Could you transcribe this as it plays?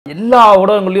எல்லா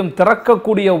ஊடகங்களையும்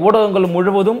திறக்கக்கூடிய ஊடகங்கள்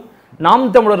முழுவதும் நாம்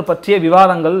தமிழர் பற்றிய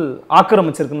விவாதங்கள்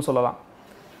ஆக்கிரமிச்சிருக்குன்னு சொல்லலாம்.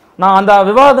 நான் அந்த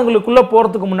விவாதங்களுக்குள்ள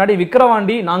போறதுக்கு முன்னாடி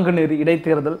விக்கிரவாண்டி நாங்குநேரி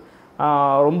இடைத்தேர்தல்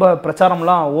ரொம்ப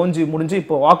பிரச்சாரம்லாம் ஓஞ்சி முடிஞ்சு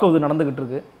இப்போ வாக்குறுதி நடந்துகிட்டு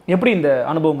இருக்கு. எப்படி இந்த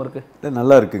அனுபவம் இருக்கு?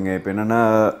 நல்லா இருக்குங்க. இப்போ என்னன்னா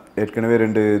ஏற்கனவே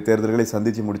 2 தேர்தல்களை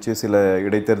சந்திச்சு முடிச்சு சில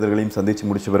இடைத்தேர்தல்களையும் சந்திச்சு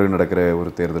முடிச்ச பிறகு நடக்கிற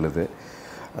ஒரு தேர்தல் இது.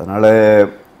 அதனால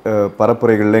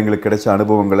பரப்புரைகளில் எங்களுக்கு கிடைச்ச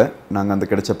அனுபவங்களை நாங்கள் அந்த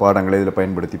கிடைச்ச பாடங்களை இதில்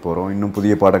பயன்படுத்தி போகிறோம். இன்னும்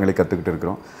புதிய பாடங்களை கற்றுக்கிட்டு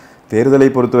இருக்கிறோம். தேர்தலை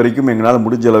பொறுத்த வரைக்கும் எங்களால்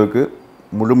முடிஞ்ச அளவுக்கு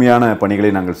முழுமையான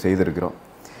பணிகளை நாங்கள் செய்திருக்கிறோம்.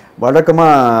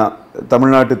 வழக்கமாக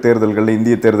தமிழ்நாட்டு தேர்தல்களில்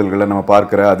இந்திய தேர்தல்களில் நம்ம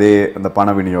பார்க்குற அதே அந்த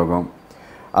பண விநியோகம்,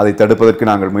 அதை தடுப்பதற்கு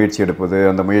நாங்கள் முயற்சி எடுப்பது,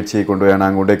 அந்த முயற்சியை கொண்டு போய்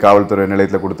நாங்கள் கொண்டே காவல்துறை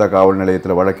நிலையத்தில் கொடுத்தா காவல்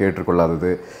நிலையத்தில் வழக்கு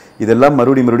ஏற்றுக்கொள்ளாதது, இதெல்லாம்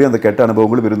மறுபடியும் அந்த கெட்ட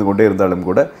அனுபவங்களும் இருந்து கொண்டே இருந்தாலும்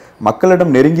கூட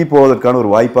மக்களிடம் நெருங்கி போவதற்கான ஒரு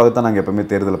வாய்ப்பாகத்தான் நாங்கள் எப்பவுமே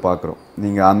தேர்தலை பார்க்குறோம்.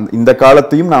 நீங்கள் இந்த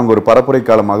காலத்தையும் நாங்கள் ஒரு பரப்புரை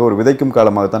காலமாக, ஒரு விதைக்கும்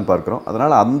காலமாகத்தான் பார்க்குறோம்.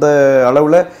 அதனால் அந்த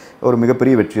அளவில் ஒரு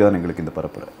மிகப்பெரிய வெற்றி தான் எங்களுக்கு இந்த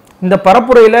பரப்புரை. இந்த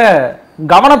பரப்புரையில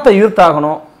கவனத்தை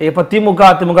ஈர்த்தாகணும். இப்ப திமுக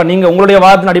அதிமுக நீங்க உங்களுடைய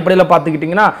வாதத்தின் அடிப்படையில்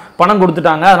பார்த்துக்கிட்டீங்கன்னா பணம்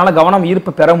கொடுத்துட்டாங்க, அதனால கவனம்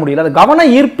ஈர்ப்பு பெற முடியல. அது கவன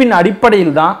ஈர்ப்பின்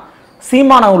அடிப்படையில் தான்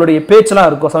சீமான் அவங்களுடைய பேச்செல்லாம்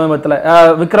இருக்கும். சமீபத்தில்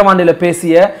விக்கிரவாண்டியில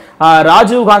பேசிய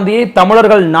ராஜீவ்காந்தியை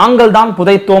தமிழர்கள் நாங்கள் தான்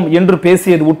புதைத்தோம் என்று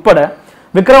பேசியது உட்பட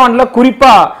விக்கிரவாண்டில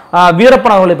குறிப்பா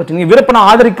வீரப்பன் அவர்களை பற்றி, வீரப்பனை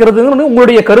ஆதரிக்கிறது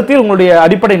உங்களுடைய கருத்தில் உங்களுடைய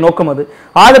அடிப்படை நோக்கம். அது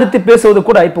ஆதரித்து பேசுவது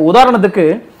கூட இப்ப உதாரணத்துக்கு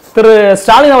திரு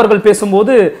ஸ்டாலின் அவர்கள்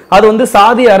பேசும்போது அது வந்து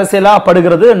சாதி அரசியலா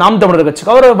படுகிறது நாம் தமிழர்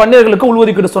கட்சிக்கு. அவர் வன்னியர்களுக்கு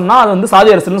உள்ஒதுக்கீடு சொன்னா அது வந்து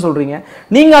சாதி அரசியல்னு சொல்றீங்க.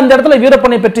 நீங்க அந்த இடத்துல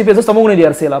வீரப்பனை பற்றி பேச சமூக நீதி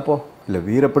அரசியலா? அப்போ இல்லை,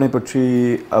 வீரப்பனை பற்றி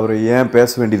அவர் ஏன்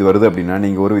பேச வேண்டியது வருது அப்படின்னா,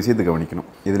 நீங்கள் ஒரு விஷயத்தை கவனிக்கணும்.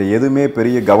 இதில் எதுவுமே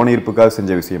பெரிய கவன ஈர்ப்புக்காக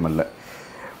செஞ்ச விஷயம் அல்ல.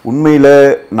 உண்மையில்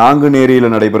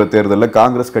நாங்குநேரியில் நடைபெற தேர்தலில்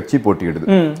காங்கிரஸ் கட்சி போட்டியிடுது.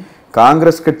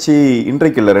 காங்கிரஸ் கட்சி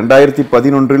இன்றைக்கு இல்லை,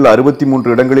 2011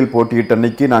 63 இடங்களில் போட்டியிட்ட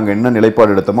அன்னைக்கு நாங்கள் என்ன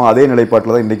நிலைப்பாடு எடுத்தோமோ அதே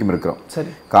நிலைப்பாட்டில் தான் இன்றைக்கும் இருக்கிறோம்.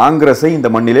 காங்கிரஸை இந்த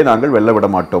மண்ணிலே நாங்கள் வெல்ல விட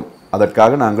மாட்டோம்,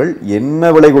 அதற்காக நாங்கள்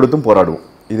என்ன விலை கொடுத்தும் போராடுவோம்,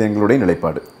 இது எங்களுடைய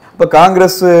நிலைப்பாடு. இப்போ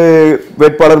காங்கிரஸ்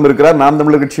வேட்பாளரும் இருக்கிறார், நாம்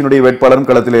தமிழர் கட்சியினுடைய வேட்பாளரும்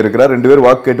களத்தில் இருக்கிறார். 2 பேர்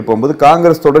வாக்கு கேட்டு போகும்போது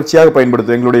காங்கிரஸ் தொடர்ச்சியாக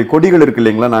பயன்படுத்தும் எங்களுடைய கொடிகள் இருக்கு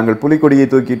இல்லைங்களா, நாங்கள் புலிக்கொடியை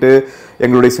தூக்கிட்டு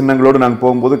எங்களுடைய சின்னங்களோடு நாங்கள்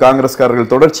போகும்போது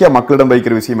காங்கிரஸ்காரர்கள் தொடர்ச்சியாக மக்களிடம்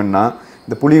வைக்கிற விஷயம் என்ன,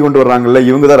 இந்த புலி கொண்டு வர்றாங்கல்ல,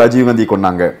 இவங்க தான் ராஜீவ்காந்தியை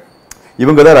கொண்டாங்க,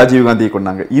 இவங்க தான் ராஜீவ்காந்தியை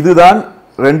கொண்டாங்க. இதுதான்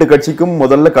 2 கட்சிக்கும்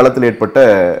முதல்ல களத்தில் ஏற்பட்ட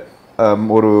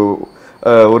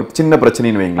ஒரு சின்ன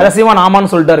பிரச்சனைன்னு வைங்க. சீமான்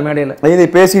ஆமான்னு சொல்லிட்டாரு மேடையில். இதை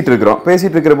பேசிட்டு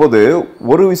இருக்கிற போது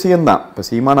ஒரு விஷயம்தான். இப்போ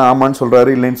சீமான் ஆமான்னு சொல்றாரு,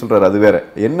 இல்லைன்னு சொல்றாரு, அது வேற.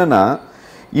 என்னன்னா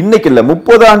இன்னைக்கு இல்ல,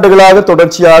 30 ஆண்டுகளாக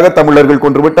தொடர்ச்சியாக தமிழர்கள்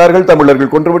கொன்று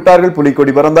விட்டார்கள்,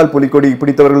 புலிக்கொடி பறந்தால் புலிக்கொடி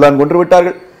பிடித்தவர்கள் தான் கொன்று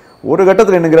விட்டார்கள். ஒரு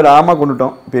கட்டத்தில் என்னங்கிறார், ஆமா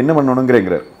கொண்டுட்டோம், இப்ப என்ன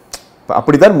பண்ணணுங்கிறார்.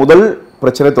 அப்படித்தான் முதல்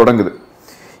பிரச்சனை தொடங்குது.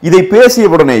 இதை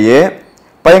பேசிய உடனேயே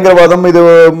பயங்கரவாதம் இது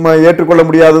ஏற்றுக்கொள்ள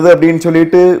முடியாதது அப்படின்னு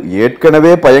சொல்லிட்டு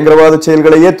ஏற்கனவே பயங்கரவாத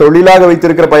செயல்களையே தொழிலாக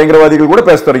வைத்திருக்கிற பயங்கரவாதிகள் கூட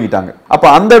பேச தொடங்கிட்டாங்க. அப்ப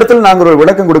அந்த இடத்துல நாங்கள் ஒரு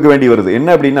விளக்கம் கொடுக்க வேண்டி வருது. என்ன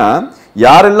அப்படின்னா,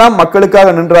 யாரெல்லாம்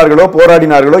மக்களுக்காக நின்றார்களோ,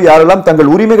 போராடினார்களோ, யாரெல்லாம்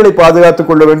தங்கள் உரிமைகளை பாதுகாத்துக்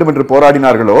கொள்ள வேண்டும் என்று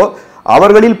போராடினார்களோ,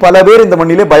 அவர்களில் பல பேர் இந்த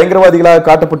மண்ணிலே பயங்கரவாதிகளாக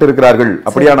காட்டப்பட்டிருக்கிறார்கள்.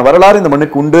 அப்படியான வரலாறு இந்த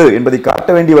மண்ணுக்கு உண்டு என்பதை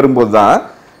காட்ட வேண்டி வரும்போதுதான்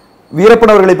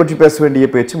வீரப்பன் அவர்களை பற்றி பேச வேண்டிய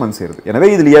பேச்சு மண் சேருது. எனவே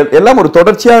இதில் எல்லாம் ஒரு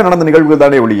தொடர்ச்சியாக நடந்த நிகழ்வுகள்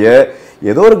தானே ஒழிய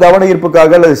ஏதோ ஒரு கவன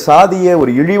ஈர்ப்புக்காக அல்லது சாதிய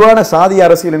ஒரு இழிவான சாதிய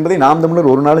அரசியல் என்பதை நாம் தமிழர்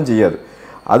ஒரு நாளும் செய்யாது.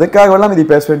 அதுக்காகவெல்லாம் இதை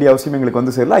பேச வேண்டிய அவசியம் எங்களுக்கு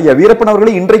வந்து சேரல. ஐயா வீரப்பன்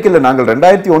அவர்களை இன்றைக்கு இல்லை, நாங்கள்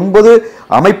 2009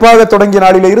 அமைப்பாக தொடங்கிய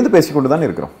நாளில இருந்து பேசிக்கொண்டுதான்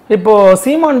இருக்கிறோம். இப்போ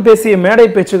சீமான் பேசிய மேடை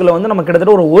பேச்சுகளை வந்து நம்ம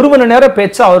கிட்டத்தட்ட ஒரு 1 மணி நேர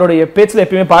பேச்சு அவருடைய பேச்சுல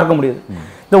எப்பயுமே பார்க்க முடியுது.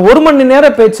 இந்த 1 மணி நேர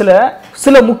பேச்சுல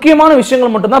சில முக்கியமான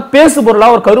விஷயங்கள் மட்டும்தான் பேசு பொருளா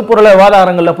ஒரு கருப்பொருள விவாத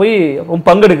அரங்கல்ல போய்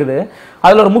பங்கெடுக்குது.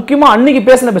 அதுல ஒரு முக்கியமா அன்னைக்கு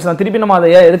பேசலாம், திருப்பி நம்ம அதை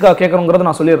எதுக்காக கேட்கறோங்கிறத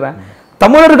நான் சொல்லிடுறேன்.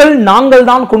 தமிழர்கள் நாங்கள்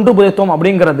தான் கொண்டு புதைத்தோம்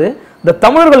அப்படிங்கிறது, இந்த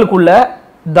தமிழர்களுக்குள்ள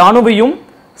தானுவையும்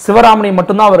சிவராமனையும்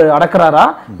மட்டும்தான் அவர் அடக்கிறாரா,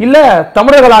 இல்ல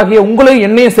தமிழர்களாகிய உங்களையும்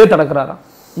என்னையும் சேர்த்து அடக்கிறாரா?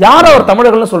 யார் அவர்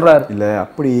தமிழர்கள்னு சொல்றாரு? இல்ல,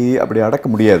 அப்படி அடக்க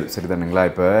முடியாது. சரிதானுங்களா?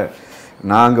 இப்ப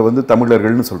நாங்க வந்து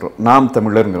தமிழர்கள்னு சொல்றோம், நாம்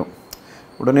தமிழர்ங்கிறோம்.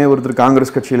 உடனே ஒருத்தர்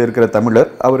காங்கிரஸ் கட்சியில் இருக்கிற தமிழர்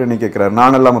அவர் என்ன கேட்கிறார்,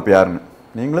 நான் எல்லாம் அப்ப யாருன்னு.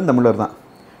 நீங்களும் தமிழர் தான்.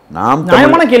 நாம்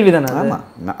நியாயமான கேள்வி தானே? ஆமா,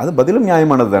 அது பதிலும்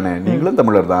நியாயமானது தானே. நீங்களும்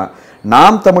தமிழர் தான்,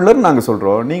 நாம் தமிழர் நாங்க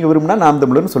சொல்றோம். நீங்க விரும்பினா நாம்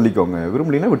தமிழர்னு சொல்லிக்கோங்க,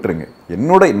 விரும்பலைன்னா விட்டுருங்க.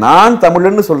 நான்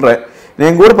தமிழர்னு சொல்றேன்,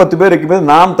 எங்க ஊர் 10 பேர் இருக்கும்போது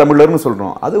நாம் தமிழர்னு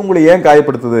சொல்றோம், அது உங்களை ஏன்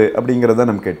காயப்படுத்துது அப்படிங்கிறத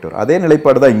நம்ம கேட்டோம். அதே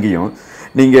நிலைப்பாடு தான் இங்கேயும்.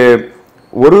 நீங்க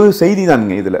ஒரு செய்தி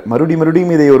தானுங்க, இதுல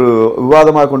மறுபடியும் இதை ஒரு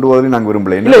விவாதமாக கொண்டு போவதை நாங்க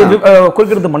விரும்பல.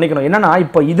 குறிக்கிறது மன்னிக்கணும். என்னன்னா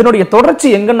இப்ப இதனுடைய தொடர்ச்சி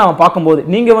எங்கன்னு நாம பார்க்கும்போது,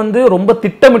 நீங்க வந்து ரொம்ப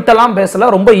திட்டமிட்டலாம் பேசல,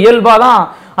 ரொம்ப இயல்பாதான்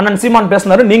அண்ணன் சீமான்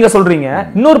பேசினாரு நீங்க சொல்றீங்க.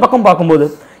 இன்னொரு பக்கம் பார்க்கும்போது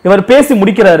இவர் பேசி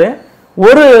முடிக்கிறாரு,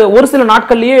 ஒரு சில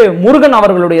நாட்கள்லயே முருகன்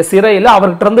அவர்களுடைய சிறையில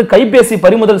அவர்கிட்ட இருந்து கைபேசி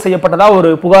பறிமுதல் செய்யப்பட்டதா ஒரு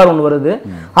புகார் ஒன்று வருது.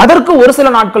 அதற்கு ஒரு சில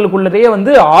நாட்களுக்குள்ளேயே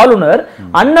வந்து ஆளுநர்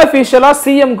அன்அபிஷியலா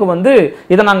சிஎம்க்கு வந்து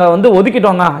இதை நாங்க வந்து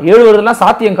ஒதுக்கிட்டோங்க, 7 வருடம்லாம்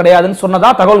சாத்தியம் கிடையாதுன்னு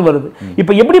சொன்னதா தகவல் வருது.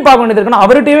 இப்ப எப்படி பார்க்க வேண்டியது இருக்குன்னா,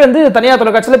 அவர்கிட்டயே வந்து தனியார்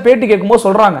தொலைக்காட்சியில பேட்டி கேட்கும்போது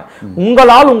சொல்றாங்க,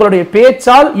 உங்களால் உங்களுடைய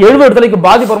பேச்சால் 7 விடுதலைக்கு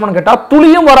பாதிப்பு வருமானு கேட்டா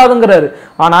துளியும் வராதுங்கிறாரு.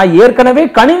 ஆனா ஏற்கனவே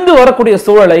கனிந்து வரக்கூடிய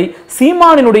சூழலை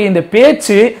சீமானினுடைய இந்த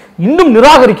பேச்சு இன்னும்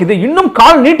நிராகரிக்குது, இன்னும்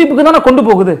கால் நீட்டிப்புக்கு தானே கொண்டு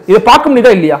போகுது. இதை பார்க்க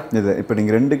முடியுதா இல்லையா? இது இப்ப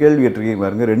நீங்க 2 கேள்வி கேட்டிருக்கீங்க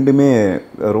பாருங்க, ரெண்டுமே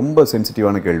ரொம்ப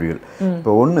சென்சிட்டிவான கேள்விகள்.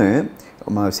 இப்போ ஒண்ணு,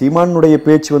 சீமானுடைய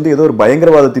பேச்சு வந்து ஏதோ ஒரு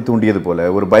பயங்கரவாதத்தை தூண்டியது போல,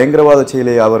 ஒரு பயங்கரவாத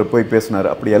செயலை அவர் போய் பேசினார்,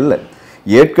 அப்படி அல்ல.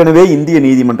 ஏற்கனவே இந்திய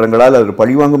நீதிமன்றங்களால் அது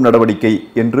பழிவாங்கும் நடவடிக்கை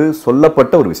என்று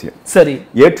சொல்லப்பட்ட ஒரு விஷயம், சரி,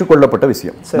 ஏற்றுக்கொள்ளப்பட்ட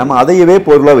விஷயம். நம்ம அதையவே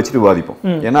பொருளா வச்சுட்டு விவாதிப்போம்.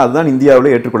 ஏன்னா அதுதான்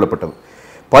இந்தியாவில் ஏற்றுக்கொள்ளப்பட்டது.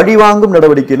 பழிவாங்கும்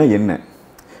நடவடிக்கைன்னா என்ன?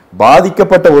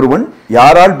 பாதிக்கப்பட்ட ஒருவன்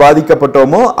யாரால்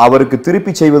பாதிக்கப்பட்டோமோ அவருக்கு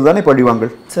திருப்பி செய்வதுதானே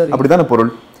பழிவாங்கல், அப்படித்தானே பொருள்.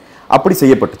 அப்படி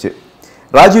செய்யப்பட்டுச்சு.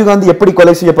 ராஜீவ்காந்தி எப்படி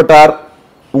கொலை செய்யப்பட்டார்?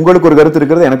 உங்களுக்கு ஒரு கருத்து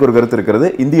இருக்கிறது, எனக்கு ஒரு கருத்து இருக்கிறது,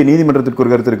 இந்திய நீதிமன்றத்திற்கு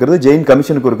ஒரு கருத்து இருக்கிறது, ஜெயின்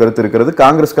கமிஷனுக்கு ஒரு கருத்து இருக்கிறது,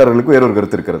 காங்கிரஸ்காரர்களுக்கு வேறொரு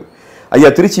கருத்து இருக்கிறது,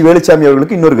 ஐயா திருச்சி வேலுச்சாமி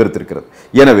அவர்களுக்கு இன்னொரு கருத்து இருக்கிறது.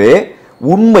 எனவே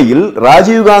உண்மையில்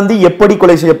ராஜீவ்காந்தி எப்படி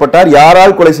கொலை செய்யப்பட்டார்,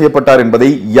 யாரால் கொலை செய்யப்பட்டார் என்பதை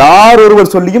யார்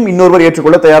ஒருவர் சொல்லியும் இன்னொருவர்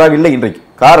ஏற்றுக்கொள்ள தயாராக இல்லை இன்றைக்கு.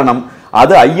 காரணம்,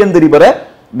 அது ஐயந்திரிபர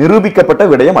நிரூபிக்கப்பட்ட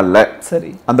விடயம் அல்ல. சரி,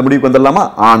 அந்த முடிவுக்கு வந்துடலாமா?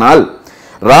 ஆனால்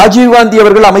ராஜீவ்காந்தி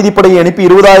அவர்கள் அமைதிப்படையை அனுப்பி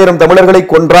 20,000 தமிழர்களை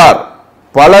கொன்றார்,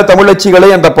 பல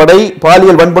தமிழச்சிகளை அந்த படை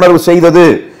பாலியல் வன்புணர்வு செய்தது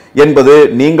என்பது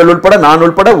நீங்கள் உட்பட நான்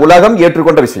உட்பட உலகம்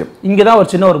ஏற்றுக்கொண்ட விஷயம். இங்கதான்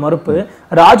ஒரு சின்ன ஒரு மறுப்பு.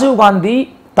 ராஜீவ்காந்தி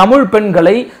தமிழ்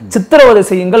பெண்களை சித்திரவதை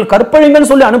செய்யுங்கள், கற்பழிங்கள்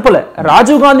சொல்லி அனுப்பல.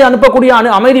 ராஜீவ்காந்தி அனுப்பக்கூடிய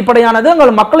அமைதிப்படையானது அங்க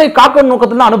மக்களை காக்கும்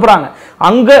நோக்கத்துல அனுப்புறாங்க.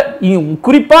 அங்க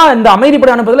குறிப்பா இந்த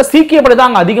அமைதிப்படை அனுப்புறதுல சீக்கிய படை தான்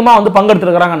அங்க அதிகமா வந்து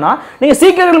பங்கெடுத்துருக்காங்கன்னா, நீங்க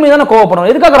சீக்கியர்கள் மீது தானே கோவப்படணும்,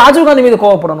 எதுக்காக ராஜீவ்காந்தி மீது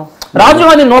கோவப்படணும்?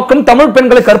 ராஜீவ்காந்தி நோக்கம் தமிழ்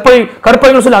பெண்களை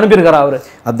கற்பழிகள் சொல்லி அனுப்பியிருக்கிறார் அவரு.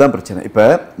 அதுதான் பிரச்சனை. இப்ப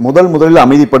முதலில்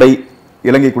அமைதிப்படை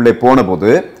இலங்கைக்குள்ளே போன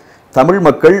போது தமிழ்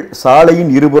மக்கள்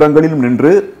சாலையின் இருபுறங்களிலும் நின்று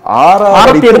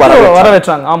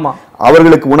வரவேற்றாங்க. ஆமா,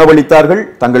 அவர்களுக்கு உணவளித்தார்கள்,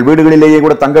 தங்கள் வீடுகளிலேயே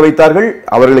கூட தங்க வைத்தார்கள்,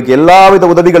 அவர்களுக்கு எல்லாவித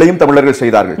உதவிகளையும் தமிழர்கள்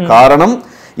செய்தார்கள். காரணம்,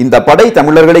 இந்த படை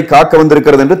தமிழர்களை காக்க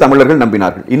வந்திருக்கிறது என்று தமிழர்கள்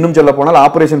நம்பினார்கள். இன்னும் சொல்ல போனால்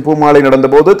ஆபரேஷன் பூமாலை நடந்த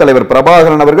போது தலைவர்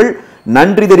பிரபாகரன் அவர்கள்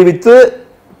நன்றி தெரிவித்து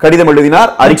கடிதம்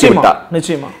எழுதினார், அறிக்கை விட்டார்.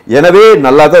 நிச்சயமா. எனவே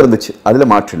நல்லா தான் இருந்துச்சு, அதுல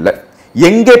மாற்று இல்லை.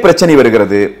 எங்கே பிரச்சனை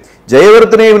வருகிறது?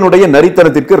 ஜெயவர்தனேவனுடைய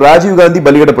நரித்தனத்திற்கு ராஜீவ்காந்தி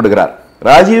பலியிடப்படுகிறார்.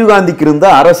 ராஜீவ்காந்திக்கு இருந்த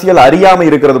அரசியல் அறியாமை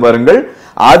இருக்கிறது பாருங்கள்,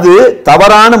 அது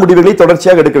தவறான முடிவுகளை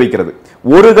தொடர்ச்சியாக எடுக்க வைக்கிறது.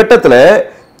 ஒரு கட்டத்துல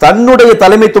தன்னுடைய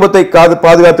தலைமைத்துவத்தை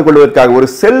பாதுகாத்துக் கொள்வதற்காக, ஒரு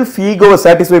செல்ஃப் ஈகோவை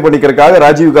சாட்டிஸ்ஃபை பண்ணிக்கிறதுக்காக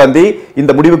ராஜீவ்காந்தி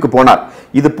இந்த முடிவுக்கு போனார்.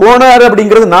 இது போனார்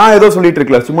அப்படிங்கிறது நான் ஏதோ சொல்லிட்டு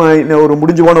இருக்கல, சும்மா ஒரு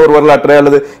முடிஞ்சு போன ஒரு வரலாற்று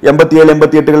அல்லது 87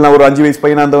 88 நான் ஒரு 5 வயசு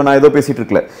பையனா இருந்தவன் நான் ஏதோ பேசிட்டு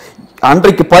இருக்கல.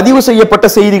 அன்றைக்கு பதிவு செய்யப்பட்ட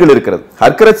செய்திகள் இருக்கிறது.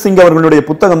 ஹர்கரத் சிங் அவர்களுடைய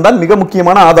புத்தகம் தான் மிக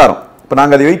முக்கியமான ஆதாரம். இப்ப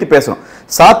நாங்க அதை வைத்து பேசுறோம்.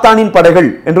 சாத்தானின் படைகள்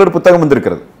என்ற ஒரு புத்தகம்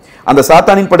வந்திருக்கிறது. அந்த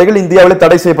சாத்தானின் படைகள் இந்தியாவில்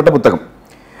தடை செய்யப்பட்ட புத்தகம்.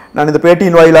 நான் இந்த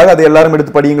பேட்டியின் வாயிலாக அதை எல்லாரும்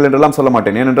எடுத்து படியுங்கள் என்றெல்லாம் சொல்ல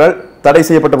மாட்டேன், ஏனென்றால் தடை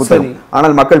செய்யப்பட்ட புத்தகம்.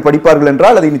 ஆனால் மக்கள் படிப்பார்கள்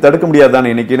என்றால் அதை இனி தடுக்க முடியாது தானே,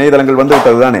 இன்னைக்கு இணையதளங்கள் வந்து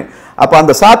விட்டது தானே. அப்ப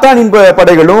அந்த சாத்தானின்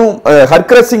படைகளும்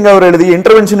ஹர்கரத் சிங் அவர் எழுதிய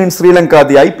இன்டர்வென்ஷன் இன் ஸ்ரீலங்கா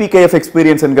தி IPKF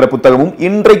எக்ஸ்பீரியன்ஸ் என்கிற புத்தகமும்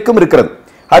இன்றைக்கும் இருக்கிறது.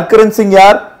 ஹர்கரத் சிங்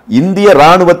யார்? இந்திய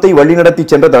ராணுவத்தை வழிநடத்தி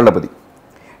சென்ற தளபதி.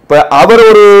 இப்ப அவர்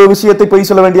ஒரு விஷயத்தை பொய்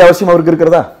சொல்ல வேண்டிய அவசியம் அவருக்கு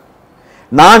இருக்கிறதா?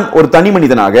 நான் ஒரு தனி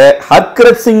மனிதனாக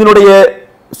ஹர்கரத் சிங்கினுடைய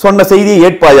சொன்ன செய்தியை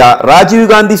ஏற்பாயா,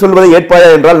 ராஜீவ்காந்தி சொல்வதை ஏற்பாயா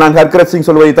என்றால் நான் ஹர்கரத் சிங்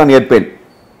சொல்வதை தான் ஏற்பேன்.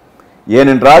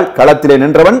 ஏனென்றால் களத்திலே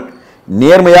நின்றவன்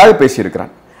நேர்மையாக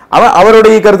பேசியிருக்கிறான்.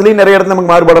 அவருடைய கருத்துலையும் நிறைய இடத்துல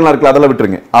நமக்கு மாறுபாடெல்லாம் இருக்கலாம், அதெல்லாம்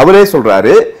விட்டுருங்க. அவரே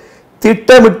சொல்றாரு,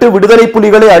 திட்டமிட்டு விடுதலை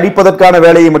புலிகளை அழிப்பதற்கான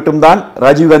வேலையை மட்டும்தான்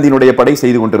ராஜீவ்காந்தியினுடைய படை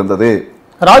செய்து கொண்டிருந்தது.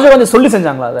 ராஜீவ்காந்தி சொல்லி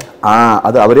செஞ்சாங்களா?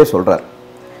 அது அவரே சொல்றார்.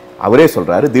 அவரே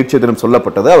சொல்றாரு, தீட்சை தினம்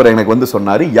சொல்லப்பட்டது. அவர் எனக்கு வந்து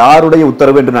சொன்னாரு, யாருடைய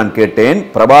உத்தரவு என்று நான் கேட்டேன்.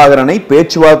 பிரபாகரனை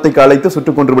பேச்சுவார்த்தைக்கு அழைத்து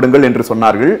சுட்டுக் கொன்று விடுங்கள் என்று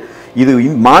சொன்னார்கள். இது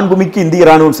மாண்புமிக்கு இந்திய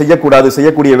ராணுவம் செய்யக்கூடாது,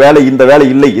 செய்யக்கூடிய வேலை இந்த வேலை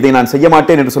இல்லை, இதை நான் செய்ய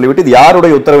மாட்டேன் என்று சொல்லிவிட்டு இது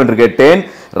யாருடைய உத்தரவு என்று கேட்டேன்.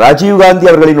 ராஜீவ்காந்தி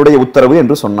அவர்களினுடைய உத்தரவு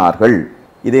என்று சொன்னார்கள்.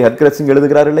 இதை ஹர்கரத் சிங்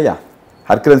எழுதுகிறார் இல்லையா?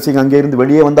 ஹர்கரத் சிங் அங்கே இருந்து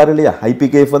வெளியே வந்தார் இல்லையா?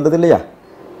 IPKF வந்தது இல்லையா?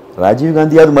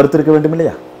 ராஜீவ்காந்தியாவது மறுத்திருக்க வேண்டும்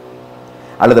இல்லையா?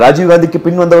 அல்லது ராஜீவ்காந்திக்கு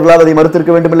பின் வந்தவர்களால் அதை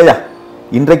மறுத்திருக்க வேண்டும் இல்லையா?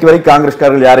 இன்றைக்கு வரை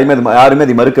காங்கிரஸ்காரர்கள் யாருமே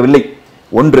அதை மறுக்கவில்லை.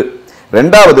 ஒன்று.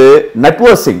 இரண்டாவது,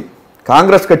 நட்வர் சிங்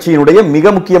காங்கிரஸ் கட்சியினுடைய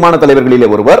மிக முக்கியமான தலைவர்களிலே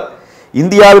ஒருவர்,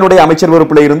 இந்தியாவினுடைய அமைச்சர்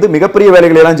பொறுப்பில் இருந்து மிகப்பெரிய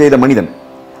வேலைகளை எல்லாம் செய்த மனிதன்.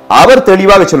 அவர்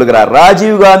தெளிவாக சொல்லுகிறார்,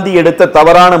 ராஜீவ்காந்தி எடுத்த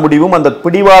தவறான முடிவும் அந்த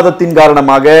பிடிவாதத்தின்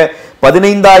காரணமாக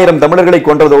 15,000 தமிழர்களை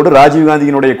கொன்றதோடு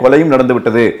ராஜீவ்காந்தியினுடைய கொலையும்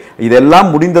நடந்துவிட்டது. இதெல்லாம்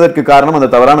முடிந்ததற்கு காரணம் அந்த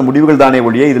தவறான முடிவுகள் தானே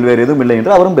ஒழிய இதில் வேறு எதுவும் இல்லை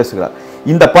என்று அவரும் பேசுகிறார்.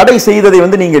 இந்த படை செய்ததை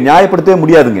நீங்க நியாயப்படுத்தவே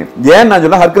முடியாதுங்க. ஏன் நான்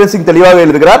சொன்னா ஹர்கரன் சிங் தெளிவாக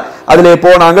எழுதுகிறார், அதிலே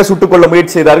போனாங்க, சுட்டுக் கொள்ள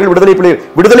முயற்சி செய்தார்கள்,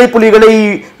 விடுதலை புலிகளை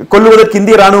கொல்லுவதற்கு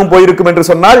இந்திய ராணுவம் போயிருக்கும் என்று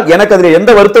சொன்னால் எனக்கு அதில்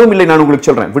எந்த வருத்தமும் இல்லை. நான் உங்களுக்கு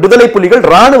சொல்றேன், விடுதலை புலிகள்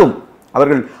ராணுவம்,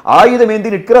 அவர்கள் ஆயுதம் ஏந்தி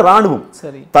நிற்கிற ராணுவம்.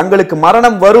 தங்களுக்கு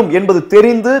மரணம் வரும் என்பது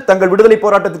தெரிந்து தங்கள் விடுதலை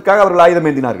போராட்டத்திற்காக அவர்கள் ஆயுதம்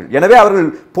ஏந்தினார்கள். எனவே அவர்கள்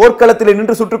போர்க்களத்தில்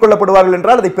நின்று சுட்டுக் கொல்லப்படுவார்கள்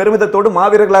என்றால் அதை பெருமிதத்தோடு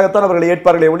மாவீரர்களாகத்தான் அவர்களை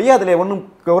ஏற்பார்களே ஒழிய அதிலே ஒன்றும்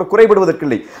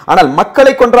குறைபடுவதற்கில்லை. ஆனால்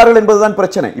மக்களை கொன்றார்கள் என்பதுதான்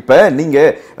பிரச்சனை. இப்ப நீங்க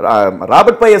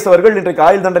ராபர்ட் பயஸ் அவர்கள் இன்றைக்கு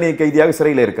ஆயுள் தண்டனை கைதியாக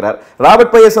சிறையில் இருக்கிறார்.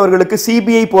 ராபர்ட் பயஸ் அவர்களுக்கு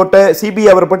சிபிஐ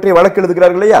அவர் பற்றிய வழக்கு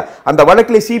எழுதுகிறார்கள் இல்லையா, அந்த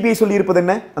வழக்கிலே சிபிஐ சொல்லி இருப்பது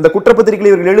என்ன, அந்த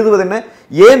குற்றப்பத்திரிகையில் இவர்கள் எழுதுவது என்ன,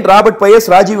 ஏன் ராபர்ட் பயஸ்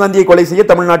ராஜீவ் காந்தியை கொலை செய்ய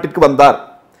தமிழ்நாட்டிற்கு வந்தார்,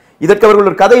 இதற்கு அவர்கள்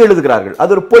ஒரு கதை எழுதுகிறார்கள்.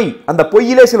 அது ஒரு பொய். அந்த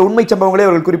பொய்யிலே சில உண்மை சம்பவங்களை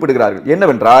அவர்கள் குறிப்பிடுகிறார்கள்.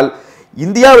 என்னவென்றால்,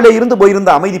 இந்தியாவிலே இருந்து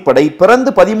போயிருந்த அமைதிப்படை பிறந்து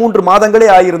 13 மாதங்களே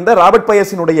ஆயிருந்த ராபர்ட்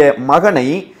பயஸினுடைய மகனை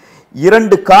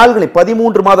 2 கால்களை,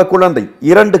 13 மாத குழந்தை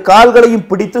 2 கால்களையும்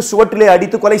பிடித்து சுவற்றிலே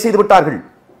அடித்து கொலை செய்து விட்டார்கள்.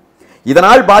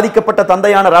 இதனால் பாதிக்கப்பட்ட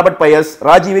தந்தையான ராபர்ட் பயஸ்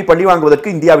ராஜீவை பழி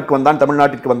வாங்குவதற்கு இந்தியாவிற்கு வந்தான்,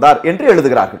 தமிழ்நாட்டிற்கு வந்தார் என்று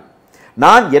எழுதுகிறார்கள்.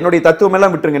 நான் என்னுடைய தத்துவம்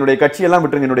எல்லாம் விட்டுருங்க, என்னுடைய கட்சி எல்லாம்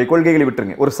விட்டுருங்க, என்னுடைய கொள்கைகளை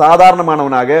விட்டுருங்க. ஒரு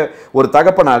சாதாரணமானவனாக, ஒரு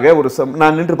தகப்பனாக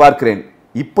நான் நின்று பார்க்கிறேன்.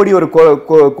 இப்படி ஒரு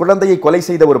குழந்தையை கொலை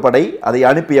செய்த ஒரு படை, அதை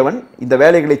அனுப்பியவன், இந்த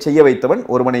வேலைகளை செய்ய வைத்தவன்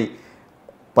ஒருவனை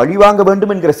பழிவாங்க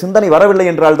வேண்டும் என்கிற சிந்தனை வரவில்லை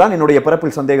என்றால் தான் என்னுடைய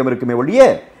பிறப்பில் சந்தேகம் இருக்குமே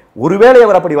ஒழிய, ஒருவேளை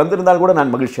அவர் அப்படி வந்திருந்தால் கூட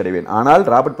நான் மகிழ்ச்சி அடைவேன். ஆனால்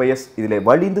ராபர்ட் பயஸ் இதிலே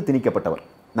வலிந்து திணிக்கப்பட்டவர்.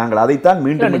 நாங்கள் அதைத்தான்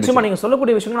மீண்டும் நிச்சயமா நீங்க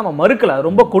சொல்லக்கூடிய விஷயங்கள் நம்ம மறுக்கல,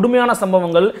 ரொம்ப கொடுமையான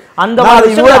சம்பவங்கள். அந்த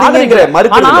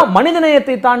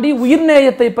மனிதநேயத்தை தாண்டி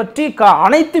உயிர்நேயத்தை பற்றி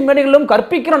அனைத்து மேடைகளிலும்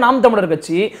கற்பிக்கிற நாம் தமிழர்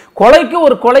கட்சி கொலைக்கு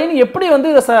ஒரு கொலைன்னு எப்படி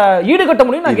ஈடுகட்ட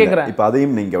முடியும் நான் கேட்கிறேன். இப்ப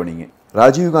அதையும் நீங்க கவனிங்க.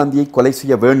 ராஜீவ் காந்தியை கொலை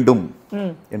செய்ய வேண்டும்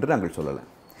என்று நாங்கள் சொல்லல.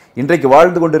 இன்றைக்கு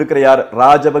வாழ்ந்து கொண்டிருக்கிற யார்,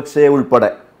 ராஜபக்சே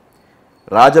உள்பட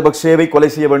ராஜபக்சேவை கொலை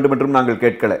செய்ய வேண்டும் என்றும் நாங்கள்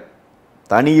கேட்கல.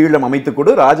 தனி ஈழம் அமைத்துக்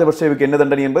கொடு, ராஜபக்சேவுக்கு என்ன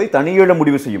தண்டனை என்பதை தனி ஈழம்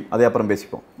முடிவு செய்யும், அதை அப்புறம்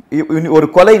பேசிப்போம். ஒரு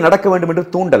கொலை நடக்க வேண்டும் என்று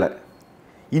தூண்டல,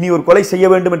 இனி ஒரு கொலை செய்ய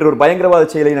வேண்டும் என்ற ஒரு பயங்கரவாத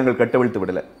செயலை நாங்கள் கட்டவிழ்த்து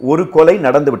விடல. ஒரு கொலை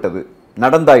நடந்து விட்டது,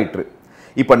 நடந்தாயிற்று.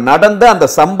 இப்ப நடந்த அந்த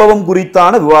சம்பவம்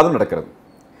குறித்தான விவாதம் நடக்கிறது.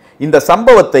 இந்த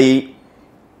சம்பவத்தை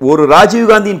ஒரு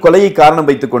ராஜீவ்காந்தியின் கொலையை காரணம்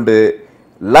வைத்துக் கொண்டு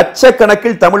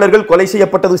லட்சக்கணக்கில் தமிழர்கள் கொலை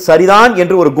செய்யப்பட்டது சரிதான்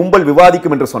என்று ஒரு கும்பல்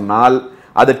விவாதிக்கும் என்று சொன்னால்,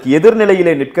 அதற்கு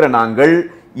எதிர்நிலையிலே நிற்கிற நாங்கள்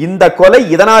இந்த கொலை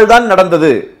இதனால் தான் நடந்தது,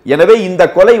 எனவே இந்த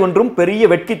கொலை ஒன்றும் பெரிய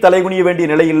வெட்கி தலைகுனிய வேண்டிய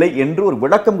நிலை இல்லை என்று ஒரு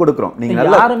விளக்கம் கொடுக்கிறோம். நீங்க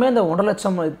யாருமே இந்த 1.5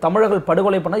 லட்சம் தமிழர்கள்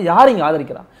படுகொலை பண்ண யார் இங்க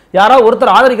ஆதரிக்கிறா? யாராவது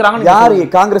ஒருத்தர் ஆதரிக்கிறாங்க? யாரு?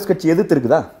 காங்கிரஸ் கட்சி எதிர்த்து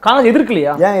இருக்குதா? காங்கிரஸ்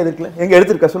எதிர்க்கலையா? ஏன் எதிர்க்கல? எங்க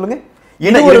எடுத்திருக்கா சொல்லுங்க.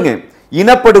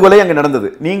 இனப்படுகொலை அங்க நடந்தது,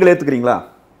 நீங்க ஏத்துக்கிறீங்களா?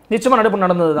 நிச்சயமா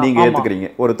நடந்தது. நீங்க ஏத்துக்கிறீங்க,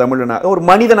 ஒரு தமிழனாக, ஒரு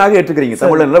மனிதனாக ஏற்றுக்கிறீங்க.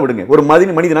 தமிழன்ல விடுங்க, ஒரு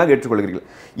மனிதனாக ஏற்றுக்கொள்கிறீர்கள்.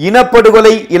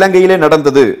 இனப்படுகொலை இலங்கையிலே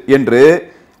நடந்தது என்று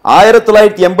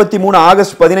 1983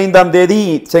 ஆகஸ்ட் 15ஆம் தேதி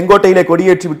செங்கோட்டையிலே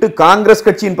கொடியேற்றி விட்டு காங்கிரஸ்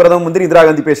கட்சியின் பிரதம மந்திரி இந்திரா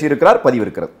காந்தி பேசியிருக்கிறார், பதிவு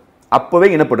இருக்கிறது. அப்பவே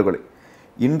இனப்படுகொலை.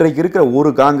 இன்றைக்கு இருக்கிற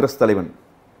ஒரு காங்கிரஸ் தலைவன்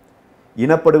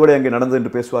இனப்படுகொலை அங்கே நடந்தது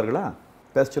என்று பேசுவார்களா?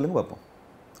 பேச சொல்லுங்க பார்ப்போம்.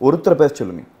 ஒருத்தரை பேச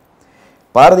சொல்லுங்க.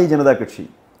 பாரதிய ஜனதா கட்சி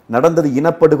நடந்தது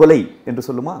இனப்படுகொலை என்று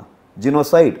சொல்லுமா?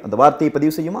 ஜினோசைட் அந்த வார்த்தையை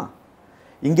பதிவு செய்யுமா?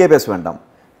 இங்கே பேச வேண்டாம்.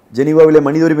 ஜெனீவாவிலே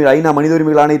ஐநா மனித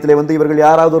உரிமைகள் ஆணையத்திலே இவர்கள்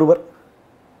யாராவது ஒருவர்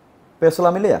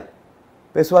பேசலாம் இல்லையா?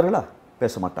 பேசுவார்களா?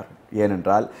 பேச மாட்டார்கள்.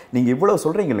 ஏனென்றால் நீங்க இவ்வளவு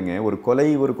சொல்றீங்க இல்லைங்க, ஒரு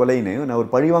கொலைன்னு, நான் ஒரு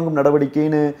பழிவாங்கும்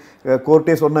நடவடிக்கைன்னு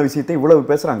கோர்ட்டே சொன்ன விஷயத்தை இவ்வளவு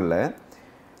பேசுறாங்கல்ல.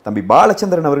 தம்பி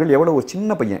பாலச்சந்திரன் அவர்கள் எவ்வளவு ஒரு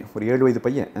சின்ன பையன், ஒரு 7 வயது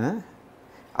பையன்,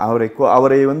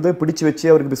 அவரை பிடிச்சு வச்சு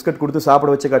அவருக்கு பிஸ்கட் கொடுத்து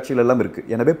சாப்பிட வச்ச காட்சிகள் எல்லாம் இருக்கு.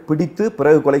 எனவே பிடித்து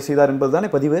பிறகு கொலை செய்தார் என்பதுதானே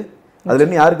பதிவு. அதுல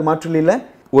இருந்து யாருக்கு மாற்று இல்லை.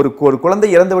 ஒரு குழந்தை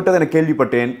இறந்து விட்டது என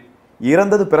கேள்விப்பட்டேன்.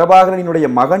 இறந்தது பிரபாகரனுடைய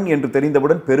மகன் என்று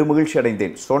தெரிந்தவுடன் பெருமகிழ்ச்சி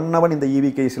அடைந்தேன். சொன்னவன் இந்த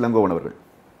ஈவி.கே. இளங்கோவன் அவர்கள்.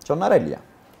 சொன்னாரா இல்லையா?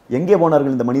 எங்கே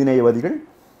போனார்கள் இந்த மனிதநேயவாதிகள்?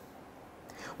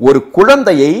 ஒரு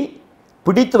குழந்தையை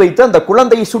பிடித்து வைத்து அந்த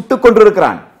குழந்தையை சுட்டுக்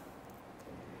கொண்டிருக்கிறான்.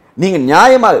 நீங்க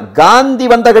நியாயமா காந்தி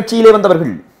வந்த கட்சியிலே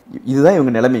வந்தவர்கள், இதுதான்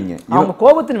இவங்க நிலைமைங்க. அவங்க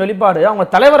கோபத்தின் வெளிப்பாடு, அவங்க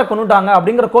தலைவரை கொன்னுட்டாங்க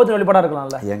அப்படிங்கிற கோபத்தின் வெளிப்பாடா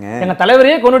இருக்கலாம்ல. எங்க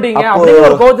தலைவரையே கொன்னுட்டீங்க அப்படிங்கிற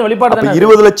ஒரு கோபத்தின் வெளிப்பாடு தானே.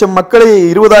 20 லட்சம் மக்களை,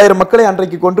 20,000 மக்களை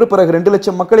அன்றைக்கு கொன்று பிறகு 2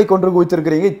 லட்சம் மக்களை கொன்று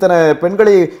குவித்திருக்கிறீங்க. இத்தனை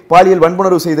பெண்களை பாலியல்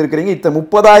வன்புணர்வு செய்திருக்கிறீங்க. இத்தனை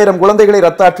 30,000 குழந்தைகளை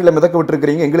ரத்த ஆற்றில மிதக்க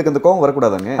விட்டுருக்கீங்க. எங்களுக்கு அந்த கோபம்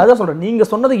வரக்கூடாதாங்க? அதான் சொல்றேன். நீங்க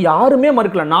சொன்னது யாருமே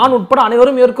மறுக்கல, நான் உட்பட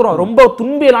அனைவரும் ஏற்கிறோம். ரொம்ப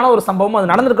துன்பியலான ஒரு சம்பவம்,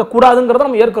 அது நடந்திருக்க கூடாதுங்கிறத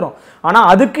நம்ம ஏற்கிறோம். ஆனா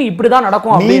அதுக்கு இப்படிதான்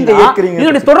நடக்கும் அப்படின்னு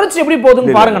இதோட தொடர்ச்சி எப்படி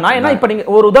போகுதுன்னு பாருங்க. ஏன்னா இப்ப நீங்க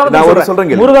ஒரு உதாரணம்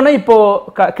சொல்றீங்க, முருகனை இப்போ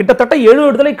கிட்டத்தட்ட 7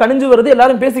 விடுதலை கணிஞ்சு வருது,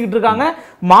 எல்லாரும் பேசிக்கிட்டு இருக்காங்க.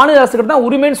 மாநில அரசுக்கு தான்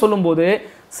உரிமைன்னு சொல்லும் போது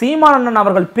சீமான்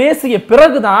அவர்கள் பேசிய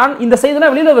பிறகுதான் இந்த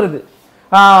செய்திலாம் வெளியில வருது.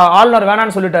 ஆளுநர்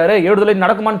வேணான்னு சொல்லிட்டாரு, 7 விடுதலை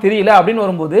நடக்குமான்னு தெரியல அப்படின்னு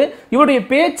வரும்போது இவருடைய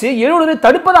பேச்சு 7 விடுதலை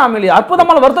தடுப்பதா அமளியா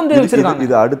அற்புதமான வருத்தம் தெரிவிச்சிருக்காங்க.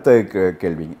 இது அடுத்த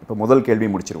கேள்வி. இப்ப முதல் கேள்வி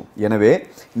முடிச்சிருவோம். எனவே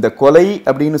இந்த கொலை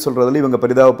அப்படின்னு சொல்றதுல இவங்க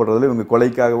பரிதாபப்படுறதுல, இவங்க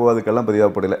கொலைக்காகவோ அதுக்கெல்லாம்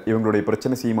பரிதாபப்படல. இவங்களுடைய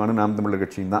பிரச்சனை சீமானு நாம் தமிழர்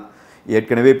கட்சியும் தான்.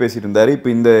 ஏற்கனவே பேசிட்டு இருந்தாரு. இப்போ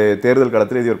இந்த தேர்தல்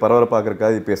காலத்தில் இது ஒரு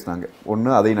பரபரப்பாக்கிறதுக்காக இது பேசினாங்க. ஒன்று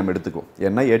அதை நம்ம எடுத்துக்குவோம்,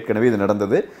 ஏன்னா ஏற்கனவே இது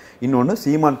நடந்தது. இன்னொன்று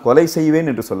சீமான் கொலை செய்வேன்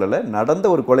என்று சொல்லலை, நடந்த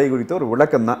ஒரு கொலை குறித்த ஒரு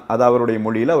விளக்கம் தான், அது அவருடைய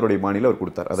மொழியில் அவருடைய மாநில அவர்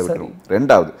கொடுத்தார், அதை விட்டுருவோம்.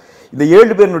 ரெண்டாவது, இந்த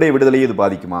 7 பேருடைய விடுதலையை இது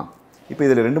பாதிக்குமா? இப்போ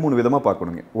இதில் 2-3 விதமாக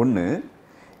பார்க்கணுங்க. ஒன்று,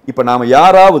 இப்போ நாம்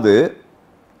யாராவது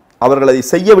அவர்கள் அதை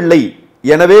செய்யவில்லை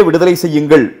எனவே விடுதலை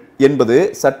செய்யுங்கள் என்பது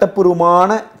சட்டப்பூர்வமான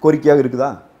கோரிக்கையாக இருக்குதா?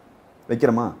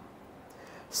 வைக்கிறோமா?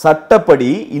 சட்டப்படி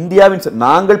இந்தியாவின்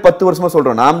நாங்கள் 10 வருஷமா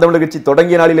சொல்றோம், நாம் தமிழர் கட்சி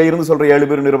தொடங்கிய நாளிலே இருந்து சொல்ற 7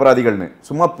 பேர் நிரபராதிகள்னு,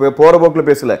 சும்மா போற போக்குல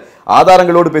பேசல,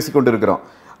 ஆதாரங்களோடு பேசிக் கொண்டிருக்கிறோம்.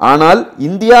 ஆனால்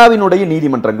இந்தியாவினுடைய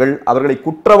நீதிமன்றங்கள் அவர்களை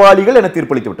குற்றவாளிகள் என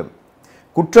தீர்ப்பளித்து விட்டது,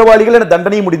 குற்றவாளிகள் என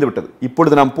தண்டனை முடிந்து விட்டது.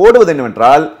 இப்பொழுது நாம் போடுவது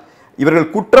என்னவென்றால்,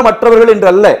 இவர்கள் குற்றமற்றவர்கள் என்று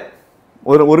அல்ல.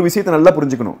 ஒரு விஷயத்தை நல்லா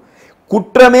புரிஞ்சுக்கணும்,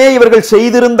 குற்றமே இவர்கள்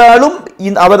செய்திருந்தாலும்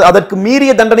அதற்கு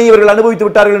மீறிய தண்டனை இவர்கள் அனுபவித்து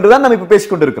விட்டார்கள் என்றுதான் நம்ம இப்ப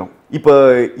பேசிக் கொண்டிருக்கிறோம். இப்ப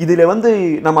இதுல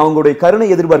நம்ம அவங்களுடைய கருணை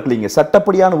எதிர்பார்க்கலீங்க,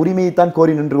 சட்டப்படியான உரிமையை தான்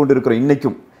கோரி நின்று கொண்டிருக்கிறோம்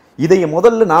இன்னைக்கும். இதை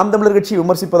முதல்ல நாம் தமிழர் கட்சி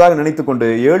விமர்சிப்பதாக நினைத்துக் கொண்டு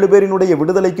 7 பேரினுடைய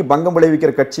விடுதலைக்கு பங்கம்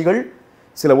விளைவிக்கிற கட்சிகள்,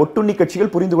 சில ஒட்டுண்ணி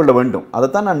கட்சிகள் புரிந்து கொள்ள வேண்டும்.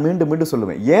 அதைத்தான் நான் மீண்டும் மீண்டும்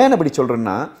சொல்லுவேன். ஏன் அப்படி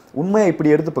சொல்றேன்னா, உண்மையை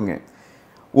இப்படி எடுத்துப்பங்க.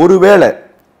 ஒருவேளை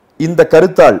இந்த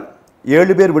கருத்தால்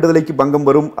 7 பேர் விடுதலைக்கு பங்கம்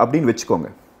வரும் அப்படின்னு வச்சுக்கோங்க.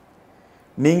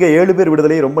 நீங்க 7 பேர்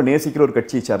விடுதலையை ரொம்ப நேசிக்கிற ஒரு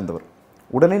கட்சியை சார்ந்தவர்,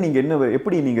 உடனே நீங்க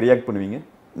எப்படி நீங்க ரியாக்ட் பண்ணுவீங்க?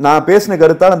 நான் பேசின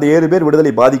கருத்தால் அந்த 7 பேர்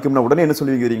விடுதலை பாதிக்கும்னா உடனே என்ன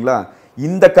சொல்லுவீங்களா?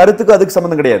 இந்த கருத்துக்கு அதுக்கு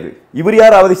சம்பந்தம் கிடையாது, இவர்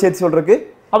யார் அவரை சேர்த்து சொல்றதுக்கு,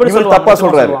 தப்பா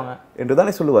சொல்றாரு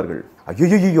என்றுதானே சொல்லுவார்கள்.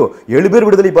 ஐயோ 7 பேர்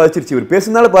விடுதலை பாதிச்சிருச்சு, இவர்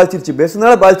பேசுனால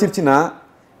பாதிச்சிருச்சுன்னா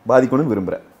பாதிக்கணும்னு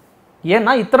விரும்புறேன்.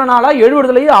 ஏன்னா இத்தனை நாளா 7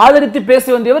 விடுதலையை ஆதரித்து பேசி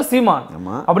வந்தவர் சீமான்.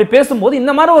 அப்படி பேசும்போது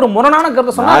இந்த மாதிரி ஒரு முரணான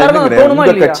கருத்தை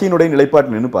சொன்னா கட்சியினுடைய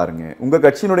நிலைப்பாட்டு நின்னு பாருங்க. உங்க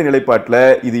கட்சியினுடைய நிலைப்பாட்டுல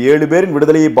இது 7 பேரின்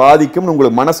விடுதலையை பாதிக்கும்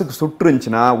உங்களுக்கு மனசுக்கு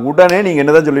சுற்றுச்சுன்னா உடனே நீங்க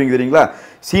என்னதான் சொல்லுவீங்க தெரியுங்களா?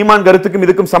 சீமான் கருத்துக்கும்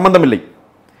இதுக்கும் சம்பந்தம் இல்லை,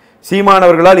 சீமான்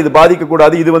அவர்களால் இது பாதிக்க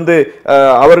கூடாது, இது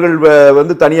அவர்கள்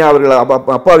தனியா அவர்கள்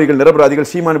அப்பாவிகள் நிரபராதிகள்,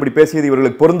 சீமான் இப்படி பேசியது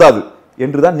இவர்களுக்கு பொருந்தாது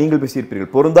என்றுதான் நீங்கள்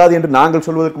பேசியிருப்பீர்கள். பொருந்தாது என்று நாங்கள்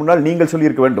சொல்வதற்கு முன்னால் நீங்கள்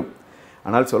சொல்லியிருக்க வேண்டும்.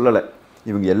 ஆனால் சொல்லலை.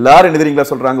 இவங்க எல்லாரும் என்ன தெரியுங்களா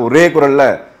சொல்றாங்க ஒரே குரல்ல?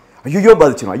 ஐயோ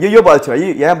பாதிச்சிடும்,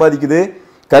 ஏன் பாதிக்குது?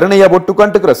 கருணையா போட்டு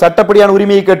உட்காந்துக்கிறோம், சட்டப்படியான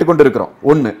உரிமையை கேட்டுக்கொண்டிருக்கிறோம்.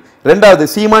 ஒண்ணு. ரெண்டாவது,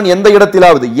 சீமான் எந்த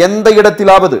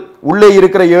இடத்திலாவது உள்ளே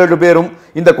இருக்கிற 7 பேரும்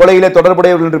இந்த கொலையிலே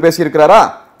தொடர்புடையவர்கள் என்று பேசியிருக்கிறாரா?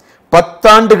 10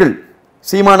 ஆண்டுகள்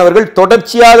சீமான் அவர்கள்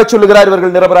தொடர்ச்சியாக சொல்லுகிறார்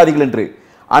இவர்கள் நிரபராதிகள் என்று.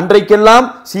 அன்றைக்கெல்லாம்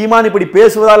சீமான் இப்படி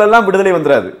பேசுவதால் எல்லாம் விடுதலை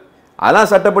வந்துடாது, அதான்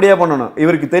சட்டப்படியா பண்ணணும்.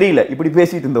 இவருக்கு தெரியல, இப்படி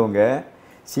பேசிட்டு இருந்தவங்க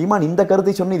சீமான் இந்த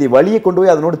கருத்தை சொன்ன இதை வழியை கொண்டு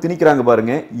போய் அதனோடு திணிக்கிறாங்க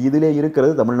பாருங்க. இதிலே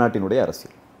இருக்கிறது தமிழ்நாட்டினுடைய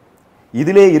அரசியல்,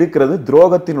 இதிலே இருக்கிறது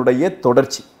துரோகத்தினுடைய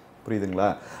தொடர்ச்சி. புரியுதுங்களா?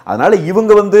 அதனால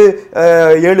இவங்க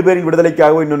 7 பேரின்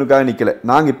விடுதலைக்காக இன்னொன்னுக்காக நிக்கல.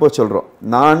 நாங்க இப்போ சொல்றோம்,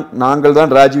 நாங்கள்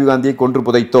தான் ராஜீவ் காந்தியை கொன்று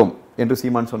புதைத்தோம் என்று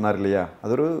சீமான் சொன்னார் இல்லையா?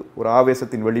 அது ஒரு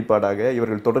ஆவேசத்தின் வெளிப்பாடாக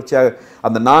இவர்கள் தொடர்ச்சியாக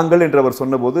அந்த நாங்கள் என்று அவர்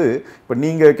சொன்னபோது, இப்போ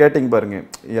நீங்க கேட்டீங்க பாருங்க,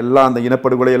 எல்லாம் அந்த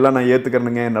இனப்படுகொலை எல்லாம் நான்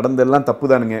ஏத்துக்கிறேனுங்க, நடந்தெல்லாம்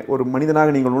தப்பு தானுங்க, ஒரு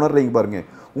மனிதனாக நீங்கள் உணர்றீங்க பாருங்க.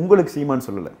 உங்களுக்கு சீமான்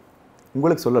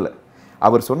சொல்லலை,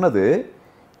 அவர் சொன்னது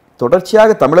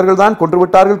தொடர்ச்சியாக தமிழர்கள் தான் கொன்று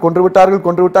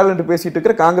விட்டார்கள் என்று பேசிட்டு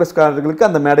இருக்கிற காங்கிரஸ்காரர்களுக்கு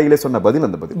அந்த மேடையிலே சொன்ன பதில்,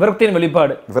 அந்த பதில் விரக்தியின்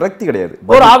வெளிப்பாடு. விரக்தி கிடையாது,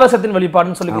 ஒரு ஆவேசத்தின்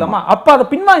வெளிப்பாடுன்னு சொல்லிக்கலாமா? அப்ப அதை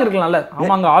பின்வாங்கி இருக்கலாம்ல.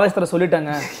 ஆமாங்க, ஆவேசத்துல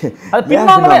சொல்லிட்டாங்க, அது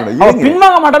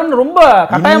பின்வாங்க மாட்டாருன்னு ரொம்ப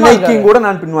கட்டாயமா கூட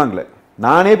நான் பின்வாங்கல,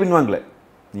 நானே பின்வாங்கல.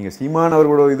 நீங்க சீமான்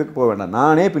அவர்களோட இதுக்கு போக வேண்டாம்,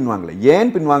 நானே பின்வாங்கல.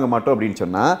 ஏன் பின்வாங்க மாட்டோம் அப்படின்னு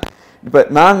சொன்னா, இப்ப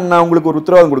நான் உங்களுக்கு ஒரு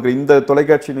உத்தரவாதம் கொடுக்குறேன், இந்த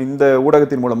தொலைக்காட்சியின் இந்த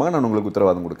ஊடகத்தின் மூலமாக நான் உங்களுக்கு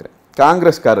உத்தரவாதம் கொடுக்குறேன்.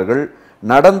 காங்கிரஸ்காரர்கள்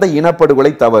நடந்த இனப்படுகொலை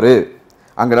தவறு,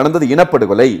 அங்க நடந்தது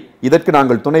இனப்படுகொலை, இதற்கு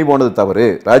நாங்கள் துணை போனது தவறு,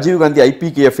 ராஜீவ்காந்தி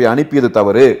IPKF அனுப்பியது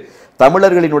தவறு,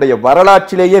 தமிழர்களினுடைய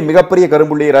வரலாற்றிலேயே மிகப்பெரிய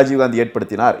கரும்புள்ளியை ராஜீவ்காந்தி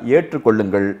ஏற்படுத்தினார்,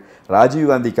 ஏற்றுக்கொள்ளுங்கள்.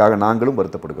 ராஜீவ்காந்திக்காக நாங்களும்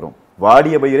வருத்தப்படுகிறோம்.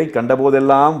 வாடிய பயிரை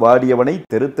கண்டபோதெல்லாம் வாடியவனை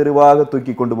தெரு தெருவாக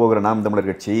தூக்கி கொண்டு போகிற நாம் தமிழர்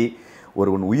கட்சி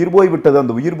ஒருவன் உயிர் போய் விட்டது,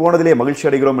 அந்த உயிர் போனதிலே மகிழ்ச்சி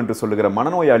அடைகிறோம் என்று சொல்லுகிற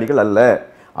மனநோயாளிகள் அல்ல.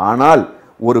 ஆனால்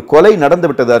ஒரு கொலை நடந்து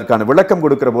விட்டது, அதற்கான விளக்கம்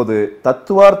கொடுக்கிற போது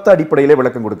தத்துவார்த்த அடிப்படையிலே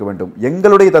விளக்கம் கொடுக்க வேண்டும்.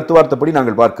 எங்களுடைய தத்துவார்த்தப்படி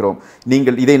நாங்கள் பார்க்கிறோம்.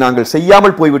 இதை நாங்கள்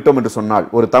செய்யாமல் போய்விட்டோம் என்று சொன்னால்,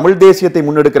 ஒரு தமிழ் தேசியத்தை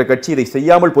முன்னெடுக்கிற கட்சி இதை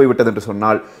செய்யாமல் போய்விட்டது என்று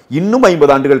சொன்னால், இன்னும்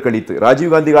 50 ஆண்டுகள் கழித்து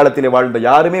ராஜீவ்காந்தி காலத்திலே வாழ்ந்த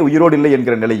யாருமே உயிரோடு இல்லை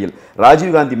என்கிற நிலையில்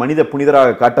ராஜீவ்காந்தி மனித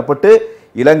புனிதராக காட்டப்பட்டு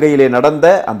இலங்கையிலே நடந்த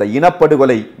அந்த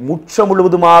இனப்படுகொலை முற்ற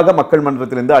முழுவதுமாக மக்கள்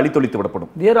மன்றத்திலிருந்து அழித்தொழித்து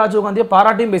விடப்படும். ராஜீவ்காந்தியை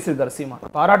பாராட்டியும் பேசியிருக்காரு சீமான்,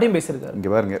 பாராட்டியும் பேசியிருக்காரு. இங்க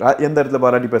பாருங்க, எந்த இடத்துல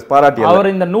பாராட்டி அவர்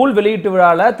இந்த நூல் வெளியீட்டு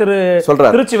விழால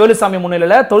திருச்சி வேலுசாமி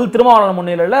முன்னிலையில, தொல் திருமாவளவன்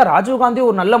முன்னிலையில ராஜீவ்காந்தி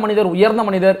ஒரு நல்ல மனிதர், உயர்ந்த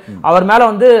மனிதர், அவர்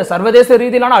மேல சர்வதேச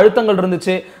ரீதியிலான அழுத்தங்கள்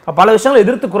இருந்துச்சு, பல விஷயங்களை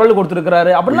எதிர்த்து குரல்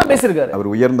கொடுத்திருக்கிறாரு அப்படிலாம் பேசியிருக்காரு.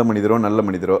 அவர் உயர்ந்த மனிதரோ நல்ல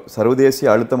மனிதரோ,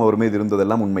 சர்வதேசிய அழுத்தம் அவர் மீது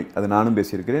இருந்ததெல்லாம் உண்மை, அது நானும்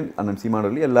பேசியிருக்கிறேன், அண்ணன் சீமான்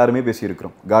அவர்கள் எல்லாருமே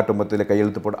பேசியிருக்கிறோம். காட்டொம்பத்தில்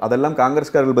கையெழுத்து போட, அதெல்லாம்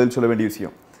காங்கிரஸ்காரர்கள் பதில் சொல்ல வேண்டிய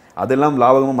விஷயம், அதெல்லாம்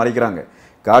லாபகமாக மறைக்கிறாங்க.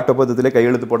 காட்டொப்பந்தத்திலே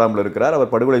கையெழுத்து போடாமல் இருக்கிறார். அவர்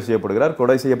படுகொலை செய்யப்படுகிறார்.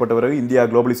 கொலை செய்யப்பட்ட பிறகு இந்தியா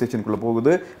குளோபலைசேஷனுக்குள்ள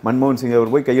போகுது. மன்மோகன் சிங்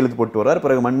அவர் போய் கையெழுத்து போட்டு வர்றார்.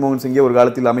 பிறகு மன்மோகன் சிங்கே ஒரு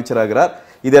காலத்தில் அமைச்சராகிறார்.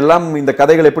 இதெல்லாம் இந்த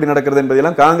கதைகள் எப்படி நடக்கிறது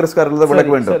என்பதெல்லாம் காங்கிரஸ்காரர்கள் தான்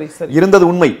விளக்க வேண்டும். இருந்தது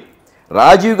உண்மை.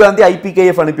 ராஜீவ்காந்தி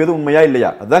IPKF அனுப்பியது உண்மையா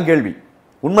இல்லையா? அதுதான் கேள்வி.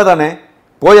 உண்மைதானே?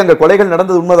 போய் அங்க கொலைகள்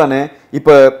நடந்தது உண்மைதானே?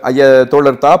 இப்ப ஐயா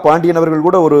தோழர் தா பாண்டியன் அவர்கள்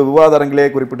கூட ஒரு விவாத அரங்கிலே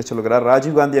குறிப்பிட்டு சொல்கிறார்,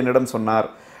 ராஜீவ்காந்தி என்னிடம் சொன்னார்,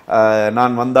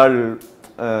 நான் வந்தால்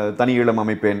தனி ஈழம்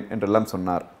அமைப்பேன் என்றெல்லாம்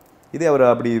சொன்னார். இதே அவர்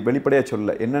அப்படி வெளிப்படையாக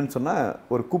சொல்ல. என்னன்னு சொன்னா,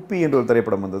 ஒரு குப்பி என்ற ஒரு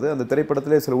திரைப்படம் வந்தது. அந்த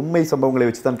திரைப்படத்திலே சில உண்மை சம்பவங்களை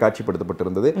வச்சு தான்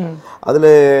காட்சிப்படுத்தப்பட்டிருந்தது. அதுல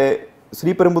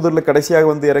ஸ்ரீபெரும்புதூர்ல கடைசியாக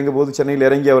வந்து இறங்கும் போது, சென்னையில்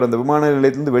இறங்கி அவர் அந்த விமான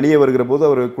நிலையத்திலிருந்து வெளியே வருகிற போது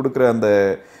அவர் கொடுக்குற அந்த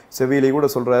செவியிலே கூட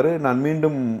சொல்றாரு, நான்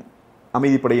மீண்டும்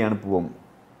அமைதிப்படையை அனுப்புவோம்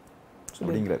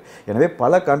அப்படிங்கிறார். எனவே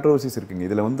பல கான்ட்ரவர்சிஸ் இருக்குங்க.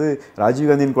 இதுல வந்து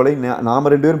ராஜீவ்காந்தியின் கொலை நாம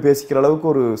 2 பேரும் பேசிக்கிற அளவுக்கு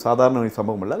ஒரு சாதாரண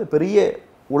சம்பவம் இல்லை. அது பெரிய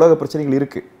உலக பிரச்சனைகள்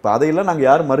இருக்கு. இப்போ அதையெல்லாம் நாங்கள்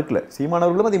யாரும் மறுக்கல.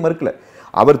 சீமானவர்களும் அதை மறுக்கல.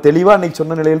 அவர் தெளிவாக அன்னைக்கு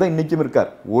சொன்ன நிலையில் தான் இன்னைக்கும் இருக்கார்.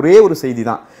 ஒரே ஒரு செய்தி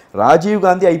தான்,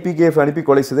 ராஜீவ்காந்தி IPKF அனுப்பி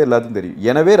கொலை செய்தது எல்லாத்துக்கும் தெரியும்.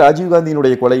 எனவே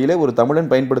ராஜீவ்காந்தியினுடைய கொலையிலே ஒரு தமிழன்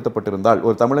பயன்படுத்தப்பட்டிருந்தால்,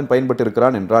 ஒரு தமிழன்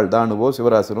பயன்பட்டிருக்கிறான் என்றால், தானுவோ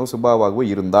சிவராசனோ சுபாவாகவோ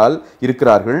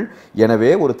இருக்கிறார்கள்.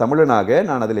 எனவே ஒரு தமிழனாக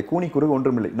நான் அதில் கூனிக்குறு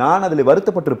ஒன்றுமில்லை. நான் அதில்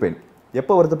வருத்தப்பட்டிருப்பேன்.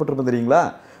 எப்போ வருத்தப்பட்டிருப்பேன் தெரியுங்களா?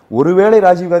 ஒருவேளை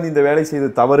ராஜீவ்காந்தி இந்த வேலை செய்து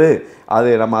தவறு, அது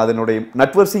நம்ம அதனுடைய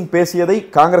நட்வர் சிங் பேசியதை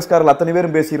காங்கிரஸ்காரர்கள் அத்தனை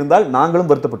பேரும் பேசியிருந்தால்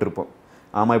நாங்களும் வருத்தப்பட்டிருப்போம்.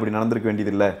 ஆமா, இப்படி நடந்திருக்க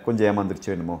வேண்டியதில்லை, கொஞ்சம்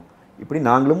ஏமாந்துருச்சு வேணுமோ, இப்படி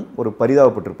நாங்களும் ஒரு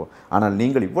பரிதாபப்பட்டிருப்போம். ஆனால்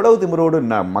நீங்கள் இவ்வளவு திமிரோடு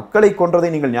மக்களை கொன்றதை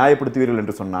நீங்கள் நியாயப்படுத்துவீர்கள்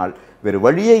என்று சொன்னால் வேறு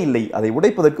வழியே இல்லை. அதை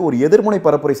உடைப்பதற்கு ஒரு எதிர்முனை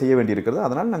பரப்புரை செய்ய வேண்டியிருக்கிறது.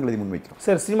 அதனால் நாங்கள் இதை முன்வைக்கிறோம்.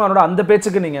 சரி, சீமானோட அந்த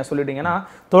பேச்சுக்கு நீங்க சொல்லிட்டீங்கன்னா,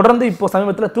 தொடர்ந்து இப்போ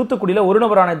சமீபத்தில் தூத்துக்குடியில் ஒரு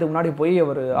நபர் ஆணையத்துக்கு முன்னாடி போய்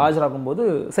அவர் ஆஜராகும் போது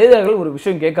செய்தியாளர்கள் ஒரு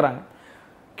விஷயம் கேட்குறாங்க.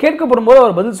 கேட்கப்படும் போது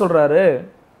அவர் பதில் சொல்றாரு,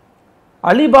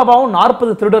 அலிபாபாவும்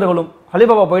 40 திருடர்களும்,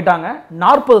 அலிபாபா போயிட்டாங்க,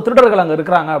 40 திருடர்கள் அங்க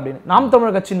இருக்கிறாங்க அப்படின்னு. நாம்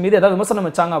தமிழர் கட்சியின் மீது ஏதாவது விமர்சனம்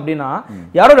வச்சாங்க அப்படின்னா,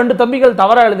 யாரோ 2 தம்பிகள்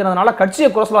தவறா எழுதினதுனால கட்சியை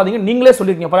குறை சொல்லாதீங்க, நீங்களே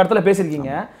சொல்லியிருக்கீங்க, பல இடத்துல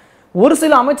பேசியிருக்கீங்க. ஒரு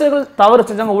சில அமைச்சர்கள் தவறு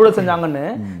செஞ்சாங்க, ஊழல் செஞ்சாங்கன்னு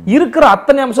இருக்கிற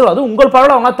அத்தனை அமைச்சர்கள், அது உங்கள்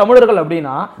பார்வையில் அவங்க தமிழர்கள்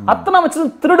அப்படின்னா, அத்தனை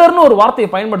அமைச்சர்கள் திருடர்னு ஒரு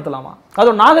வார்த்தையை பயன்படுத்தலாமா?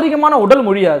 அது ஒரு நாகரிகமான உடல்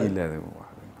மொழியாது இல்ல. அது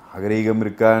நாகரிகம்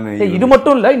இருக்கான்னு இது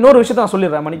மட்டும் இல்ல, இன்னொரு விஷயத்த நான்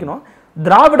சொல்லிடுறேன், மன்னிக்கணும்.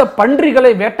 திராவிட பன்றிகளை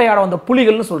வேட்டையாட வந்த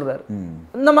புலிகள்னு சொல்றாரு.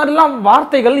 இந்த மாதிரிலாம்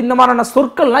வார்த்தைகள், இந்த மாதிரியான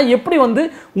சொற்கள்லாம் எப்படி வந்து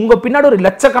உங்க பின்னாடி ஒரு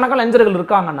லட்சக்கணக்கான இளைஞர்கள்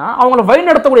இருக்காங்கன்னா அவங்களை வழி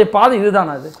நடத்தக்கூடிய பாதை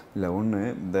இதுதானா? அது இல்ல. ஒண்ணு,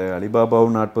 இந்த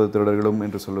அலிபாபாவும் 40 திருடர்களும்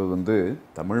என்று சொல்வது வந்து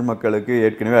தமிழ் மக்களுக்கு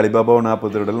ஏற்கனவே அலிபாபாவும்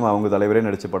 40 திருடர்களும் அவங்க தலைவரே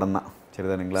நடிச்ச படம் தான்.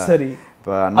 சரிதானுங்களா? சரி,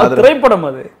 இப்ப திரைப்படம்,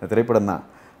 அது திரைப்படம் தான்.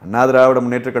 அண்ணா திராவிட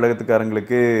முன்னேற்ற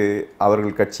கழகத்துக்காரங்களுக்கு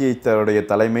அவர்கள் கட்சியை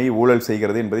தலைமை ஊழல்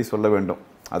செய்கிறது என்பதை சொல்ல வேண்டும்.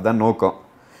 அதுதான் நோக்கம்.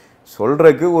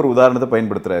 சொல்றதுக்கு ஒரு உதாரணத்தை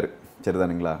பயன்படுத்துறாரு.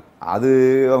 சரிதானுங்களா? அது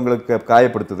அவங்களுக்கு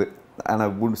காயப்படுத்துது.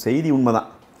 ஆனால் செய்தி உண்மைதான்.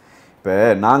 இப்போ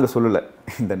நாங்கள் சொல்லலை,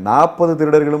 இந்த 40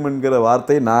 திருடர்களும் என்கிற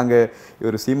வார்த்தை நாங்கள்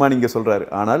இவர் சீமான் இங்கே சொல்கிறாரு.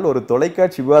 ஆனால் ஒரு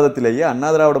தொலைக்காட்சி விவாதத்திலேயே அண்ணா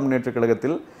திராவிட முன்னேற்ற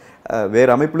கழகத்தில்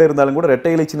வேறு அமைப்பில் இருந்தாலும் கூட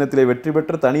இரட்டை இலை சின்னத்திலே வெற்றி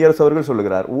பெற்ற தனியரசு அவர்கள்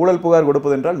சொல்லுகிறார், ஊழல் புகார்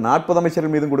கொடுப்பது என்றால் 40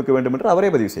 அமைச்சர்கள் மீதும் கொடுக்க வேண்டும் என்று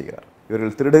அவரே பதிவு செய்கிறார்.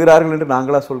 இவர்கள் திருடுகிறார்கள் என்று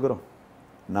நாங்களா சொல்கிறோம்?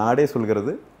 நாடே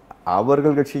சொல்கிறது,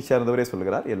 அவர்கள் கட்சியை சார்ந்தவரே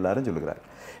சொல்லுகிறார், எல்லாரும் சொல்லுகிறார்.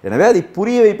 எனவே அதை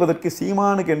புரிய வைப்பதற்கு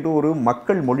சீமானுக்கு என்று ஒரு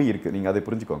மக்கள் மொழி இருக்குது. நீங்கள் அதை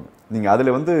புரிஞ்சுக்கோங்க. நீங்கள்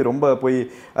அதில் வந்து ரொம்ப போய்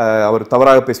அவர்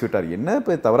தவறாக பேசிவிட்டார், என்ன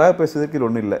இப்போ தவறாக பேசுவதற்கு இது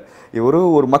ஒன்றும் இல்லை.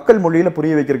 ஒரு மக்கள் மொழியில்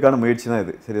புரிய வைக்கிறதுக்கான முயற்சி தான்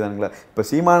இது. சரிதானுங்களா? இப்போ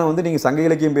சீமானை வந்து நீங்கள் சங்க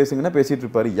இலக்கியம் பேசுங்கன்னா பேசிட்டு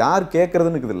இருப்பார், யார்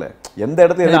கேட்கறதுன்னு இருக்குது இல்லை, எந்த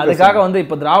இடத்துல. அதுக்காக வந்து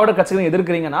இப்போ திராவிட கட்சிகளை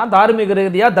எதிர்க்கிறீங்கன்னா தார்மீக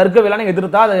ரீதியாக தர்க்க வேளாண்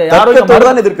எதிர்த்தா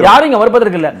யாரும் இங்கே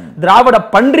வருவதற்கு இல்லை. திராவிட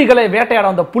பன்றிகளை வேட்டையாட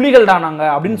வந்த புலிகள் தான் நாங்க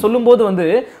அப்படின்னு சொல்லும் போது வந்து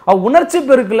உணர்ச்சி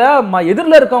பெருக்குல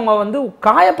எதிரில் இருக்கவங்க வந்து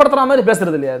காயப்படுத்துற மாதிரி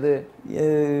பேசுறது இல்லையா? அது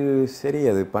சரி,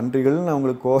 அது பன்றிகள்னு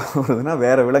அவங்களுக்கு கோவம் வருதுன்னா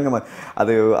வேற விலங்கு.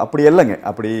 அது அப்படி இல்லைங்க.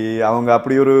 அவங்க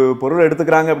அப்படி ஒரு பொருளை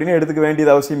எடுத்துக்கிறாங்க அப்படின்னு எடுத்துக்க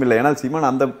வேண்டியது அவசியம் இல்லை. ஏன்னா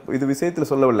சீமான் அந்த இது விஷயத்துல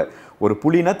சொல்லவில்லை. ஒரு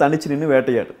புலினா தனிச்சு நின்று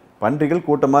வேட்டையாடு, பன்றிகள்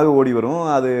கூட்டமாக ஓடி வரும்.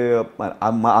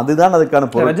 அதுதான் அதுக்கான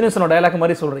பொருள். ரஜினிசனோட டயலாக்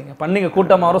மாதிரி சொல்றீங்க, பன்னிங்க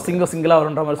கூட்டமாக வரும், சிங்கம் சிங்கிளா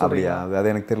வரும்ன்ற மாதிரி சொல்றீங்க.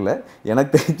 அது எனக்கு தெரியல,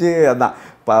 எனக்கு தெரிஞ்சு அதான்.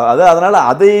 அதனால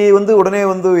அதை வந்து உடனே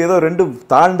வந்து ஏதோ 2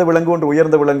 தாழ்ந்த விலங்கு ஒன்று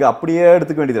உயர்ந்த விலங்கு அப்படியே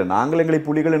எடுத்துக்க வேண்டியது. நாங்கள் எங்களை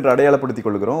புலிகள் என்று அடையாளப்படுத்திக்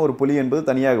கொள்கிறோம். ஒரு புலி என்பது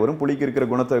தனியாக வரும், புலிக்கு இருக்கிற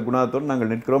குணத்தோடு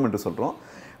நாங்கள் நிற்கிறோம் என்று சொல்றோம்.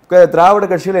 திராவிட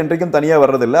கட்சிகள் என்றைக்கும் தனியாக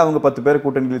வர்றதில்லை. அவங்க 10 பேர்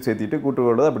கூட்டணியில் சேர்த்திட்டு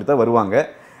கூட்டுவோடு அப்படித்தான் வருவாங்க.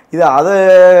 இது அதை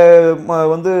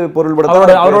வந்து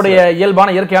பொருள்படுத்த அவருடைய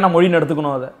இயல்பான இயற்கையான மொழின்னு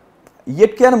எடுத்துக்கணும். அதை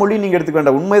இயற்கையான மொழி நீங்க எடுத்துக்க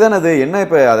வேண்டாம். உண்மைதான் அது. என்ன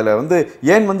இப்ப அதுல வந்து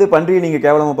ஏன் வந்து பன்றியை நீங்க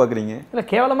கேவலமா பாக்குறீங்க? இல்ல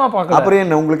கேவலமா பார்க்கல. அப்புறம்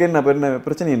என்ன உங்களுக்கு என்ன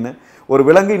பிரச்சனை? என்ன ஒரு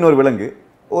விலங்கு இன்னொரு விலங்கு,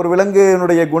 ஒரு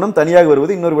விலங்கினுடைய குணம் தனியாக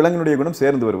வருவது, இன்னொரு விலங்கினுடைய குணம்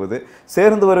சேர்ந்து வருவது.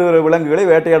 சேர்ந்து வருகிற விலங்குகளை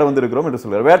வேட்டையாட வந்திருக்கிறோம் என்று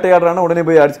சொல்றாரு. வேட்டையாடுறானா உடனே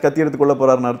போய் அடிச்சு கத்தி எடுத்துக் கொள்ள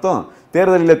போறாருன்னு அர்த்தம்.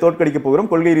 தேர்தலில் தோற்கடிக்க போகிறோம்,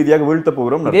 கொள்கை ரீதியாக வீழ்த்த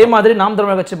போகிறோம். இதே மாதிரி நாம்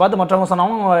தமிழர் கட்சி பார்த்து மற்றவங்க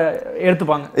சொன்னாலும்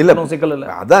எடுத்துப்பாங்க. இல்ல சிக்கல் இல்ல.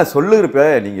 அதான் சொல்லுகிறப்ப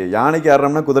நீங்க யானைக்கு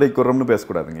ஆடுறோம்னா குதிரைக்கு குறோம்னு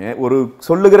பேசக்கூடாதுங்க. ஒரு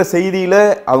சொல்லுகிற செய்தியில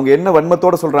அவங்க என்ன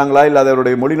வன்மத்தோட சொல்றாங்களா இல்ல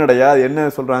அதோடைய மொழிநடையா என்ன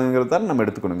சொல்றாங்கிறத நம்ம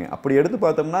எடுத்துக்கணுங்க. அப்படி எடுத்து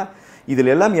பார்த்தோம்னா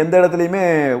இதுல எல்லாம் எந்த இடத்துலையுமே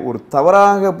ஒரு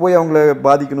தவறாக போய் அவங்கள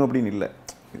பாதிக்கணும் அப்படின்னு இல்லை.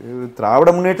 திராவிட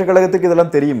முன்னேற்ற கழகத்துக்கு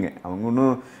இதெல்லாம் தெரியுங்க. அவங்க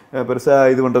ஒன்றும் பெருசா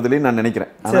இது பண்றதுலையும் நான்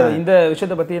நினைக்கிறேன். இந்த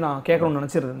விஷயத்தை பத்தி நான் கேட்கணும்னு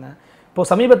நினைச்சிருந்தேன். இப்போ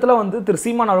சமீபத்தில் வந்து திரு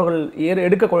சீமான் அவர்கள்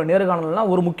எடுக்கக்கூடிய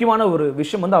நேர்காணலாம் ஒரு முக்கியமான ஒரு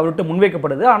விஷயம் வந்து அவர்கிட்ட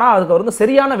முன்வைக்கப்படுது. ஆனால் அதுக்கு அவர் வந்து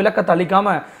சரியான விளக்கத்தை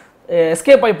அளிக்காம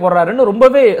எஸ்கேப் ஆகி போடுறாருன்னு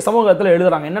ரொம்பவே சமூகத்தில்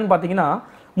எழுதுறாங்க. என்னன்னு பார்த்தீங்கன்னா,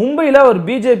 மும்பையில் ஒரு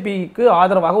பிஜேபிக்கு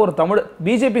ஆதரவாக ஒரு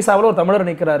பிஜேபி சார்பில் ஒரு தமிழர்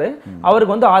நிற்கிறாரு.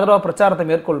 அவருக்கு வந்து ஆதரவாக பிரச்சாரத்தை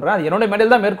மேற்கொள்றேன். அது என்னோட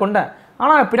மேடையில் தான் மேற்கொண்டேன்.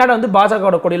 ஆனால் பின்னாடி வந்து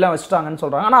பாஜகவோட கொடியெல்லாம் வச்சுட்டாங்கன்னு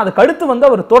சொல்றாங்க. ஆனால் அதுக்கு அடுத்து வந்து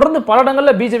அவர் தொடர்ந்து பல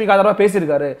இடங்கள்ல பிஜேபிக்கு ஆதரவாக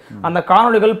பேசியிருக்காரு. அந்த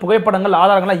காணொலிகள், புகைப்படங்கள்,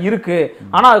 ஆதாரங்கள்லாம் இருக்கு.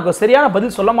 ஆனால் அதுக்கு சரியான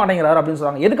பதில் சொல்ல மாட்டேங்கிறாரு அப்படின்னு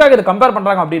சொல்றாங்க. எதுக்காக இதை கம்பேர்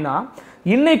பண்றாங்க அப்படின்னா,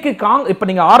 இன்னைக்கு இப்ப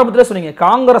நீங்க ஆரம்பத்திலே சொன்னீங்க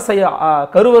காங்கிரஸை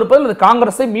கருவறுப்பது அல்லது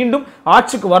காங்கிரஸை மீண்டும்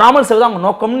ஆட்சிக்கு வராமல் செய்வது அவங்க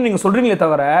நோக்கம்னு நீங்க சொல்றீங்களே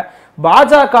தவிர,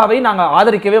 பாஜகவை நாங்க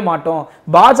ஆதரிக்கவே மாட்டோம்,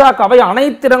 பாஜகவை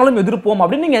அனைத்து இடங்களும் எதிர்ப்போம்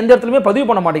அப்படின்னு நீங்க எந்த இடத்துலயுமே பதிவு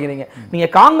பண்ண மாட்டேங்கிறீங்க. நீங்க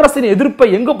காங்கிரசின் எதிர்ப்பை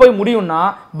எங்க போய் முடியும்னா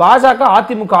பாஜக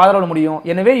அதிமுக ஆதரவு முடியும்.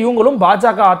 எனவே இவங்களும்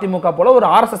பாஜக அதிமுக போல ஒரு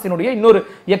RSS இன்னொரு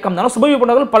இயக்கம் தானே சுபவி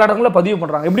போன்றவர்கள் பல இடங்களில் பதிவு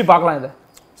பண்றாங்க. எப்படி பார்க்கலாம் இதை?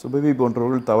 சுபவி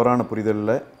போன்றவர்கள் தவறான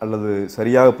புரிதலில் அல்லது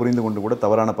சரியாக புரிந்து கொண்டு கூட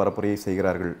தவறான பரப்புரையை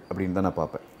செய்கிறார்கள் அப்படின்னு தான் நான்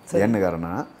பார்ப்பேன். என்ன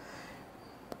காரணம்னா,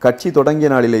 கட்சி தொடங்கிய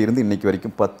நாளில இருந்து இன்னைக்கு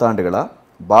வரைக்கும் 10 ஆண்டுகளா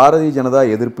பாரதிய ஜனதா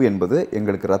எதிர்ப்பு என்பது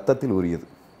எங்களுக்கு ரத்தத்தில் ஊறியது.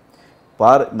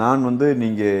 நான் வந்து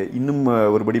நீங்கள் இன்னும்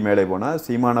ஒருபடி மேலே போனால்,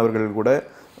 சீமானவர்கள் கூட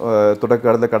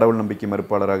தொடக்க கடவுள் நம்பிக்கை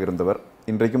மறுப்பாளராக இருந்தவர்.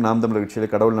 இன்றைக்கும் நாம் தமிழர்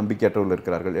கட்சியில் கடவுள் நம்பிக்கையற்றவர்கள்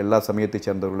இருக்கிறார்கள், எல்லா சமயத்தைச்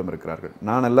சேர்ந்தவர்களும் இருக்கிறார்கள்.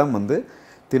 நானெல்லாம் வந்து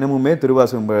தினமுமே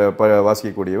திருவாசகம்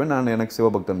வாசிக்கக்கூடியவன். எனக்கு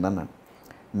சிவபக்தன் தான்.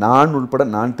 நான் உள்பட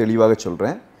நான் தெளிவாக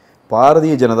சொல்கிறேன்,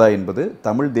 பாரதிய ஜனதா என்பது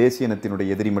தமிழ் தேசிய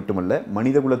இனத்தினுடைய எதிரி மட்டுமல்ல,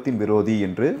 மனித குலத்தின் விரோதி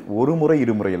என்று ஒரு முறை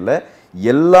இருமுறை அல்ல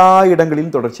எல்லா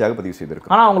இடங்களிலும் தொடர்ச்சியாக பதிவு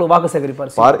செய்திருக்கோம். ஆனால் அவங்களுக்கு வாக்கு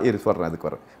சேகரிப்பார். அதுக்கு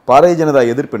வர பாரதிய ஜனதா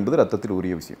எதிர்ப்பு என்பது ரத்தத்தில்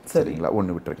உரிய விஷயம். சரிங்களா?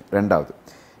 ஒன்று விட்டுருங்க. ரெண்டாவது,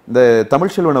 இந்த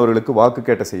தமிழ்ச்செல்வன் அவர்களுக்கு வாக்கு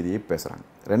கேட்ட செய்தியை பேசுகிறாங்க.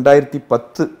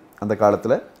 2010 அந்த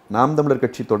காலத்தில் நாம் தமிழர்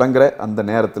கட்சி தொடங்குற அந்த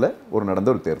நேரத்தில்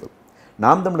நடந்த ஒரு தேர்தல்.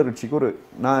 நாம் தமிழர் கட்சிக்கு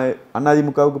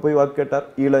அதிமுகவுக்கு போய் வாக்கு கேட்டார்.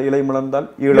 இலை மலர்ந்தால்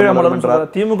ஈழமலரும் என்றார்.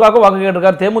 திமுக வாக்கு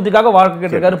கேட்டிருக்காரு, தேமுதிக வாக்கு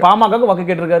கேட்டிருக்காரு, பாமக வாக்கு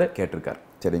கேட்டிருக்காரு.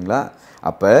 சரிங்களா?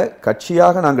 அப்ப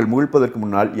கட்சியாக நாங்கள் முகிழ்ப்பதற்கு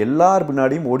முன்னால் எல்லார்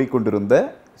பின்னாடியும் ஓடிக்கொண்டிருந்த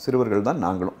சிறுவர்கள் தான்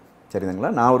நாங்களும்.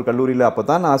 சரிங்களா? நான் ஒரு கல்லூரியில் அப்போ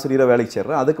தான் ஆசிரியராக வேலைக்கு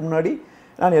சேர்றேன். அதுக்கு முன்னாடி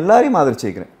நான் எல்லாரையும்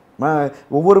ஆதரிச்சிருக்கிறேன்.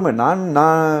 ஒவ்வொருமே நான்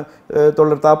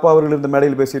தோழர் தாப்பா அவர்கள் இந்த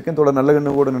மேடையில் பேசியிருக்கேன், தோழர்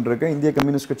நல்லகண்ணு கூட நின்றிருக்கேன். இந்திய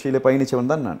கம்யூனிஸ்ட் கட்சியில்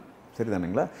பயணிச்சவன் தான் நான்.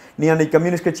 சரிதானுங்களா? நீ அன்னைக்கு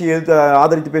கம்யூனிஸ்ட் கட்சியை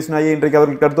ஆதரித்து பேசினாயே, இன்றைக்கு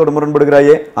அவர்கள் கருத்தோடு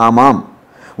முரண்படுகிறாயே. ஆமாம்,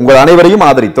 உங்கள் அனைவரையும்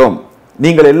ஆதரித்தோம்.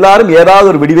 நீங்கள் எல்லாரும் ஏதாவது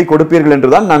ஒரு விடிவை கொடுப்பீர்கள்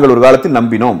என்றுதான் நாங்கள் ஒரு காலத்தில்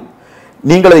நம்பினோம்.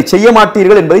 நீங்கள் அதை செய்ய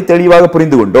மாட்டீர்கள் என்பதை தெளிவாக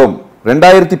புரிந்து கொண்டோம்.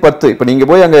 2010 இப்ப நீங்க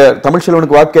போய் அங்க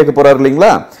தமிழ்ச்செல்வனுக்கு வாக்கு கேட்க போறாரு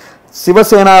இல்லைங்களா?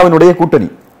 சிவசேனாவினுடைய கூட்டணி,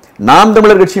 நாம்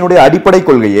தமிழர் கட்சியினுடைய அடிப்படை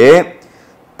கொள்கையே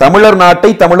தமிழர் நாட்டை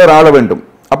தமிழர் ஆள வேண்டும்.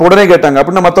 அப்ப உடனே கேட்டாங்க,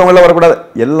 அப்படின்னா மற்றவங்க எல்லாம் வரக்கூடாது.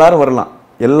 எல்லாரும் வரலாம்,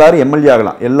 எல்லாரும் எம்எல்ஏ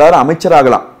ஆகலாம், எல்லாரும் அமைச்சர்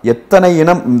ஆகலாம். எத்தனை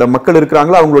இனம் இந்த மக்கள்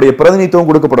இருக்கிறாங்களோ அவங்களுடைய பிரதிநிதித்துவம்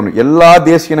கொடுக்கப்படணும். எல்லா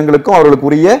தேசிய இனங்களுக்கும் அவர்களுக்கு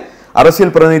உரிய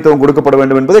அரசியல் பிரதிநிதித்துவம் கொடுக்கப்பட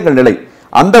வேண்டும் என்பது எங்கள் நிலை.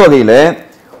 அந்த வகையில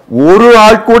ஒரு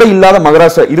ஆள் கூட இல்லாத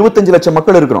மகாராஷ்டிரா 25 லட்சம்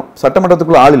மக்கள் இருக்கிறோம்,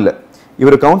 சட்டமன்றத்துக்குள்ள ஆள் இல்லை.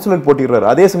 இவர் கவுன்சிலர் போட்டிடுறாரு.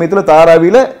 அதே சமயத்தில்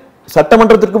தாராவில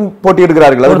சட்டமன்றத்திற்கும்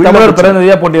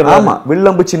போட்டியிடுகிறார்கள். ஆமா,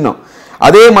 வில்லம்பு சின்னம்.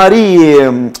 அதே மாதிரி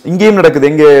இங்கேயும் நடக்குது.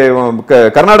 இங்கே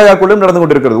கர்நாடகாக்குள்ளும் நடந்து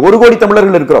கொண்டிருக்கிறது. 1 கோடி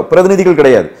தமிழர்கள் இருக்கிறோம், பிரதிநிதிகள்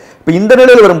கிடையாது. இப்ப இந்த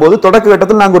நிலையில் வரும்போது தொடக்க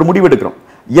கட்டத்தில் நாங்கள் ஒரு முடிவு எடுக்கிறோம்,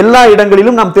 எல்லா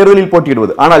இடங்களிலும் நாம் தேர்தலில்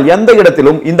போட்டியிடுவது. ஆனால் எந்த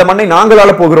இடத்திலும் இந்த மண்ணை நாங்கள்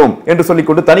ஆளப் போகிறோம் என்று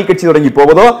சொல்லிக்கொண்டு தனி கட்சி தொடங்கி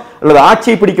போவதோ அல்லது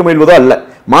ஆட்சியை பிடிக்க முயல்வதோ அல்ல.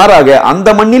 மாறாக அந்த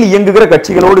மண்ணில் இயங்குகிற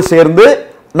கட்சிகளோடு சேர்ந்து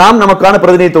நாம் நமக்கான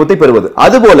பிரதிநிதித்துவத்தை பெறுவது.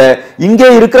 அதுபோல இங்கே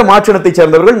இருக்கிற மாற்றினத்தை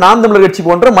சேர்ந்தவர்கள் நாம் தமிழர் கட்சி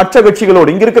போன்ற மற்ற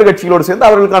கட்சிகளோடு, இங்க இருக்கிற கட்சிகளோடு சேர்ந்து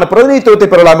அவர்களுக்கான பிரதிநிதித்துவத்தை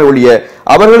பெறலாமே ஒழிய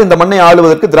அவர்கள் இந்த மண்ணை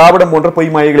ஆளுவதற்கு திராவிடம் போன்ற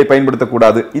பொய் மாயைகளை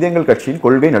பயன்படுத்தக்கூடாது. இது எங்கள் கட்சியின்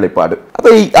கொள்கை நிலைப்பாடு.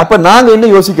 அப்ப நாங்க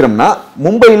என்ன யோசிக்கிறோம்னா,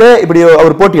 மும்பையில இப்படி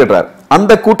அவர் போட்டியிடுறார்,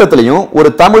 அந்த கூட்டத்திலையும்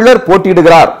ஒரு தமிழர்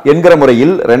போட்டியிடுகிறார் என்கிற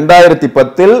முறையில்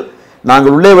 2010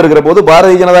 நாங்கள் உள்ளே வருகிற போது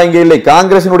பாரதிய ஜனதா இங்கே இல்லை,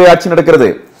 காங்கிரசினுடைய ஆட்சி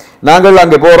நடக்கிறது. நாங்கள்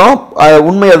அங்கே போறோம்.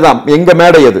 உண்மை அதுதான், எங்க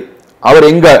மேடை அது. அவர்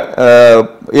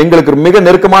எங்களுக்கு மிக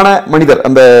நெருக்கமான மனிதர்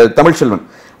அந்த தமிழ்ச்செல்வன்.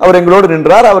 அவர் எங்களோடு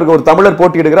நின்றார். அவருக்கு ஒரு தமிழர்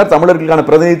போட்டியிடுகிறார், தமிழர்களுக்கான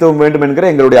பிரதிநிதித்துவம் வேண்டும் என்கிற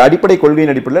எங்களுடைய அடிப்படை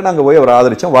கொள்கையின் அடிப்படையில் நாங்கள் போய் அவர்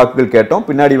ஆதரிச்சோம், வாக்குகள் கேட்டோம்.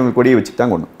 பின்னாடி இவங்க கொடியை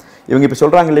வச்சுட்டாங்க. ஒண்ணு இவங்க இப்ப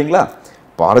சொல்றாங்க இல்லைங்களா,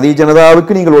 பாரதிய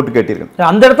ஜனதாவுக்கு நீங்கள் ஓட்டு கேட்டீர்கள்.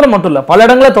 அந்த இடத்துல மட்டும் இல்ல, பல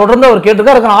இடங்களில் தொடர்ந்து அவர்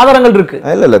கேட்டிருக்காரு, ஆதாரங்கள் இருக்கு.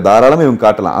 இல்ல தாராளமா இவங்க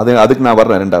காட்டலாம். அதுக்கு நான்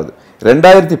வர்றேன். ரெண்டாவது,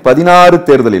 2016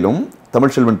 தேர்தலிலும்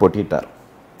தமிழ்ச்செல்வன் போட்டியிட்டார்.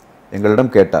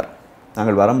 எங்களிடம் கேட்டார்.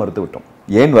 நாங்கள் வர மறுத்து விட்டோம்.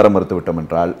 ஏன் வர மறுத்து விட்டோம்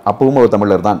என்றால், அப்பவும் அவர்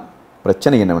தமிழர் தான்.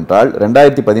 பிரச்சனை என்னவென்றால்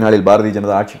 2014 பாரதிய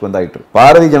ஜனதா ஆட்சிக்கு வந்தாயிற்று.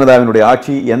 பாரதிய ஜனதாவினுடைய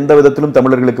ஆட்சி எந்த விதத்திலும்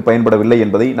தமிழர்களுக்கு பயன்படவில்லை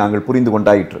என்பதை நாங்கள் புரிந்து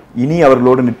கொண்டாயிற்று. இனி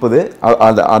அவர்களோடு நிற்பது,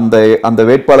 அந்த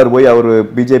வேட்பாளர் போய் அவர்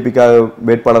பிஜேபிக்காக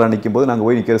வேட்பாளராக நிற்கும் போது நாங்கள்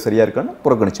போய் நிற்கிறது சரியா இருக்கான்னு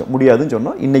புறக்கணிச்சோம். முடியாதுன்னு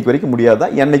சொன்னோம். இன்னைக்கு வரைக்கும்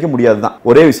முடியாதுதான், என்னைக்கும் முடியாதுதான்.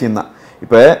 ஒரே விஷயம் தான்.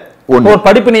 இப்ப ஒரு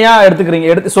படிப்பினையா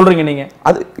எடுத்து சொல்றீங்க நீங்க.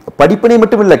 அது படிப்பினை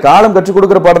மட்டும் இல்ல, காலம் கற்றுக்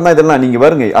கொடுக்கிற பாடம் தான் இதெல்லாம். நீங்க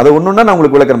வருங்க, அதை ஒண்ணுன்னா நான்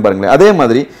உங்களுக்கு விளக்குறேன் பாருங்களேன். அதே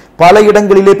மாதிரி பல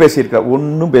இடங்களிலே பேசியிருக்க,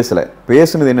 ஒன்னும் பேசல.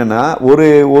 பேசுனது என்னன்னா,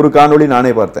 ஒரு காணொளி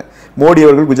நானே பார்த்தேன். மோடி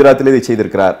அவர்கள் குஜராத்திலே இதை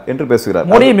செய்திருக்கிறார் என்று பேசுகிறார்.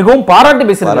 மோடி மிகவும் பாராட்டி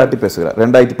பேசுகிறார்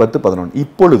 2010-11.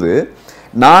 இப்பொழுது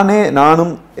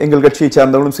நானும் எங்கள் கட்சியை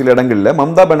சார்ந்தவங்களும் சில இடங்களில்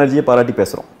மம்தா பானர்ஜியை பாராட்டி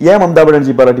பேசுறோம். ஏன் மம்தா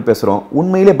பானர்ஜி பாராட்டி பேசுறோம்?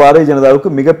 உண்மையிலே பாரதிய ஜனதாவுக்கு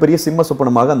மிகப்பெரிய சிம்ம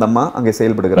சொப்பனமாக அந்த அம்மா அங்கே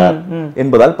செயல்படுகிறார்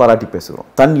என்பதால் பாராட்டி பேசுகிறோம்.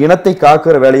 தன் இனத்தை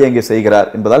காக்கிற வேலையை அங்கே செய்கிறார்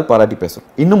என்பதால் பாராட்டி பேசுறோம்.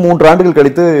 இன்னும் 3 ஆண்டுகள்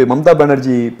கழித்து மம்தா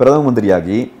பானர்ஜி பிரதம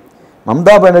மந்திரியாகி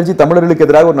மம்தா பானர்ஜி தமிழர்களுக்கு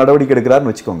எதிராக ஒரு நடவடிக்கை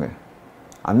எடுக்கிறார்னு வச்சுக்கோங்க.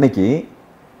 அன்னைக்கு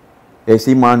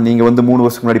சீமான், நீங்க 3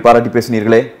 வருஷத்துக்கு முன்னாடி பாராட்டி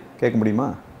பேசினீர்களே, கேட்க முடியுமா?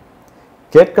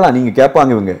 கேட்கலாம், நீங்க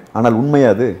கேட்பாங்க இவங்க. ஆனால்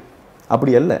உண்மையாது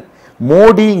அப்படி அல்ல.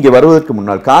 மோடி இங்கே வருவதற்கு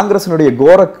முன்னால் காங்கிரசினுடைய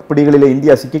கோர பிடிகளிலே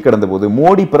இந்தியா சிக்கி கிடந்த போது,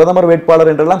 மோடி பிரதமர்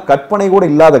வேட்பாளர் என்றெல்லாம் கற்பனை கூட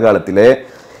இல்லாத காலத்திலே,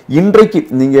 இன்றைக்கு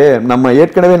நீங்க நம்ம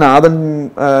ஏற்கனவே நான் ஆதன்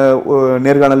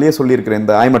நேர்காணலையே சொல்லியிருக்கிறேன்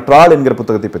இந்த ஐம் அ ட்ரால் என்கிற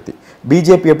புத்தகத்தை பத்தி.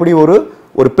 பிஜேபி எப்படி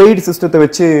ஒரு பெய்டு சிஸ்டத்தை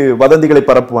வச்சு வதந்திகளை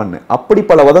பரப்புவான்னு, அப்படி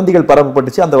பல வதந்திகள்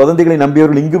பரப்பப்பட்டுச்சு. அந்த வதந்திகளை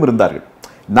நம்பியவர்கள் இங்கும் இருந்தார்கள்.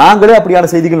 நாங்களே அப்படியான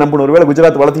செய்திகள் நம்பணும். ஒருவேளை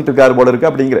குஜராத் வளர்த்திட்டு இருக்காரு போல இருக்கு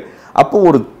அப்படிங்கிற. அப்போ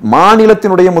ஒரு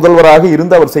மாநிலத்தினுடைய முதல்வராக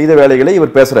இருந்து அவர் செய்த வேலைகளை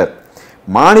இவர் பேசுறார்.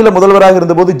 மாநில முதல்வராக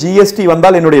இருந்தபோது ஜிஎஸ்டி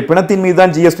வந்தால் என்னுடைய பிணத்தின் மீது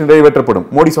தான் ஜிஎஸ்டி நிறைவேற்றப்படும்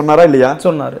மோடி சொன்னாரா இல்லையா?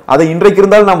 சொன்னாரு. அதை இன்றைக்கு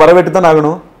இருந்தாலும் நாம் வரவேற்று தான்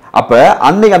ஆகணும். அப்ப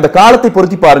அன்னைக்கு அந்த காலத்தை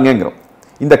பொருத்தி பாருங்கிறோம்.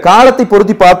 இந்த காலத்தை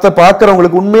பொருத்தி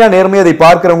பார்க்கிறவங்களுக்கு, உண்மையா நேர்மையா அதை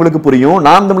பார்க்கிறவங்களுக்கு புரியும்.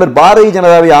 நாம் தமிழர் பாரதிய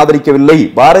ஜனதாவை ஆதரிக்கவில்லை.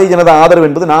 பாரதிய ஜனதா ஆதரவு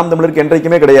என்பது நாம் தமிழருக்கு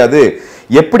என்றைக்குமே கிடையாது.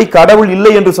 எப்படி கடவுள்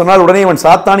இல்லை என்று சொன்னால் உடனே அவன்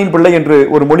சாத்தானின் பிள்ளை என்று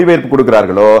ஒரு மொழிபெயர்ப்பு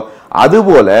கொடுக்கிறார்களோ,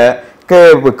 அதுபோல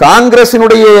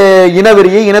காங்கிரசினுடைய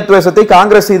இனவெறியை, இனத்துவேசத்தை,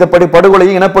 காங்கிரஸ் செய்த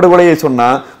படுகொலையை, இனப்படுகொலையை சொன்னா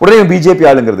உடனே பிஜேபி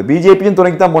ஆளுங்கிறது. பிஜேபியும்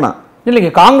துணைக்கு தான் போனா.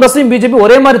 இல்லைங்க, காங்கிரஸையும் பிஜேபி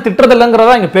ஒரே மாதிரி திட்டறது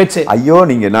இல்லைங்கிறதா இங்க பேச்சு. ஐயோ,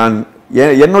 நீங்க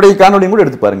என்னுடைய காணொலியும் கூட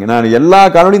எடுத்து பாருங்க. நான் எல்லா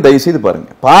காணொலியும் தயவு செய்து பாருங்க.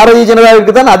 பாரதிய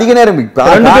ஜனதாவிற்கு தான் அதிக நேரம்,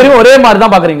 ஒரே மாதிரி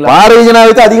தான் பாக்குறீங்களா? பாரதிய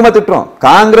ஜனதாவை அதிகமா திட்டுறோம்.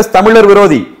 காங்கிரஸ் தமிழர்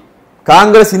விரோதி.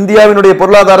 காங்கிரஸ் இந்தியாவினுடைய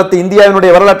பொருளாதாரத்தை,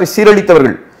 இந்தியாவினுடைய வரலாற்றை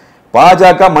சீரழித்தவர்கள்.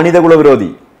 பாஜக மனிதகுல விரோதி.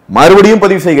 மறுபடியும்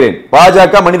பதிவு செய்கிறேன்,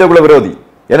 பாஜக மனிதகுல விரோதி.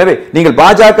 எனவே நீங்கள்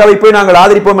பாஜகவை போய் நாங்கள்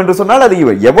ஆதரிப்போம் என்று சொன்னால் அது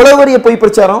எவ்வளவு பெரிய பொய்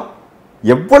பிரச்சாரம்,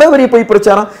 எவ்வளவு பெரிய பொய்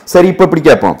பிரச்சாரம். சரி, இப்ப இப்படி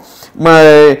கேட்போம்.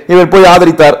 இவர் போய்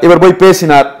ஆதரித்தார், இவர் போய்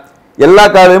பேசினார். எல்லா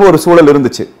காலையும் ஒரு சூழல்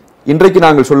இருந்துச்சு. இன்றைக்கு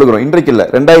நாங்கள் சொல்லுகிறோம், இன்றைக்கு இல்ல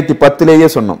 2010லேயே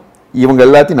சொன்னோம். இவங்க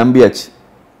எல்லாத்தையும் நம்பியாச்சு,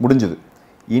 முடிஞ்சது.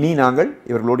 இனி நாங்கள்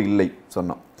இவர்களோடு இல்லை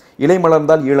சொன்னோம். இலை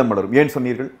மலர்ந்தால் ஈழம் மலரும். ஏன்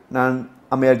சொன்னீர்கள்? நான்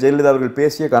அம்மையார் ஜெயலலிதா அவர்கள்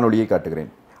பேசிய காணொலியை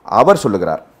காட்டுகிறேன். அவர்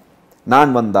சொல்லுகிறார்,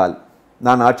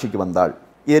 நான் ஆட்சிக்கு வந்தால்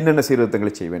என்னென்ன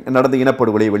சீர்திருத்தங்களை செய்வேன், நடந்த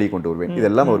இனப்படுகொலையை வெளியே கொண்டு வருவேன்,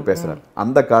 இதெல்லாம் அவர் பேசுறார்.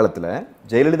 அந்த காலத்துல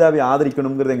ஜெயலலிதாவை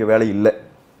ஆதரிக்கணுங்கிறது எங்க வேலை இல்லை.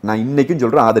 நான் இன்னைக்கும்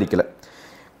சொல்றேன், ஆதரிக்கல.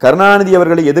 கருணாநிதி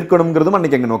அவர்களை எதிர்க்கணுங்கிறதும்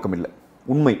அன்னைக்கு எங்க நோக்கம் இல்லை.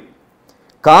 உண்மை.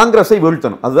 காங்கிரஸை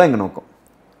வீழ்த்தணும், அதுதான் எங்க நோக்கம்.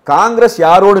 காங்கிரஸ்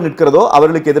யாரோடு நிற்கிறதோ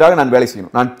அவர்களுக்கு எதிராக நான் வேலை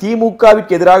செய்யணும். நான்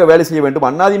திமுகவிற்கு எதிராக வேலை செய்ய வேண்டும்,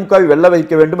 அதிமுகவை வெல்ல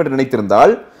வைக்க வேண்டும் என்று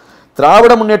நினைத்திருந்தால்,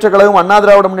 திராவிட முன்னேற்ற கழகம், அண்ணா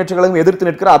திராவிட முன்னேற்ற கழகம் எதிர்த்து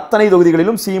நிற்கிற அத்தனை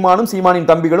தொகுதிகளிலும் சீமானும் சீமானின்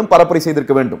தம்பிகளும் பரப்புரை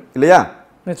செய்திருக்க வேண்டும், இல்லையா?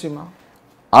 நிச்சயமா.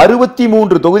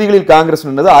 63 தொகுதிகளில் காங்கிரஸ்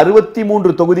நின்றது.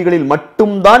 63 தொகுதிகளில்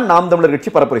மட்டும்தான் நாம் தமிழர்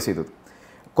கட்சி பரப்புரை செய்தது.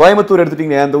 கோயம்புத்தூர்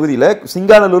எடுத்துட்டீங்க, என் தொகுதியில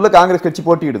சிங்காநல்லூர்ல காங்கிரஸ் கட்சி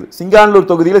போட்டியிடுது. சிங்காநல்லூர்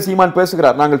தொகுதியில சீமான்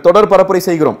பேசுகிறார், நாங்கள் தொடர் பரப்புரை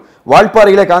செய்கிறோம்.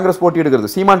 வால்பாறையில காங்கிரஸ் போட்டியிடுகிறது,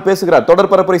 சீமான் பேசுகிறார், தொடர்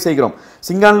பரப்புரை செய்கிறோம்.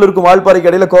 சிங்காநல்லூருக்கும் வால்பாறைக்கு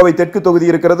இடையில கோவை தெற்கு தொகுதி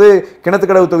இருக்கிறது,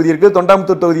 கிணத்துக்கடவு தொகுதி இருக்கிறது,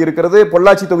 தொண்டாமுத்தூர் தொகுதி இருக்கிறது,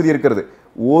 பொள்ளாச்சி தொகுதி இருக்கிறது.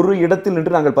 ஒரு இடத்தில்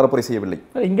நின்று நாங்கள் பரப்புரை செய்யவில்லை.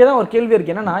 இங்கதான் ஒரு கேள்வி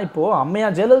இருக்கு. என்னன்னா, இப்போ அம்மையா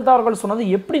ஜெயலலிதா அவர்கள் சொன்னது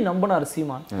எப்படி நம்பினார்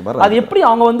சீமான்? அது எப்படி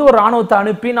அவங்க ஒரு ராணுவத்தை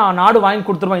அனுப்பி நான் நாடு வாங்கி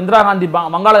கொடுத்துருவேன், இந்திரா காந்தி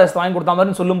வங்காளதேசத்தை வாங்கி கொடுத்த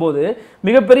மாதிரி சொல்லும் போது,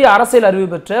 மிகப்பெரிய அரசியல் அறிவு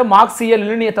பெற்ற மார்க்சிய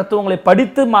லெனினிய தத்துவங்களை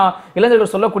படித்து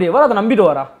இளைஞர்கள் சொல்லக்கூடியவர் அதை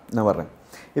நம்பிடுவாரா? நான் வர்றேன்.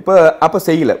 அப்ப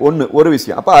செய்யல ஒரு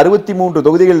விஷயம். அப்ப 63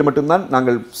 தொகுதிகளில் மட்டும்தான்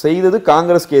நாங்கள் செய்தது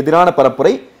காங்கிரஸ்க்கு எதிரான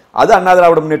பரப்புரை. அது அண்ணா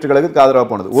திராவிட முன்னேற்ற கழகத்துக்கு ஆதரவாக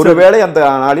போனது. ஒருவேளை அந்த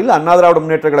நாளில் அண்ணா திராவிட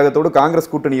முன்னேற்ற கழகத்தோடு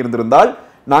காங்கிரஸ் கூட்டணி இருந்திருந்தால்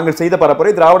நாங்கள் செய்த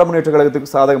பரப்புரை திராவிட முன்னேற்ற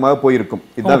கழகத்துக்கு சாதகமாக போயிருக்கும்.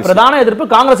 இதுதான் பிரதான எதிர்ப்பு.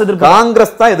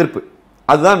 காங்கிரஸ் தான் எதிர்ப்பு.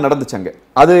 அதுதான் நடந்துச்சாங்க.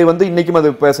 அது இன்னைக்கும்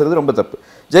அது பேசுறது ரொம்ப தப்பு.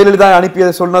 ஜெயலலிதா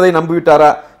அனுப்பியதை சொன்னதை நம்பிவிட்டாரா?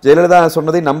 ஜெயலலிதா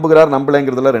சொன்னதை நம்புகிறார்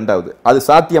நம்பலைங்கிறதுல ரெண்டாவது. அது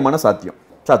சாத்தியமான சாத்தியம்.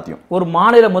 ஒரு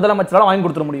மாநில முதலமைச்சரால் வாங்கி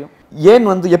கொடுத்துட முடியும். ஏன்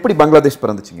எப்படி பங்களாதேஷ்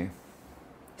பிறந்துச்சுங்க?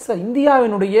 சார்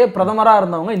இந்தியாவினுடைய பிரதமரா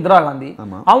இருந்தவங்க இந்திரா காந்தி,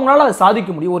 அவங்களால அதை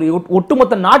சாதிக்க முடியும். ஒரு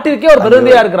ஒட்டுமொத்த நாட்டிற்கே ஒரு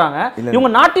பிரதிநிதியா இருக்கிறாங்க. இவங்க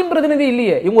நாட்டின் பிரதிநிதி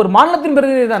இல்லையே, இவங்க ஒரு மாநிலத்தின்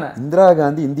பிரதிநிதி தானே. இந்திரா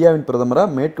காந்தி இந்தியாவின் பிரதமரா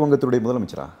மேற்கு வங்கத்துடைய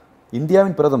முதலமைச்சரா?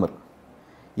 இந்தியாவின் பிரதமர்.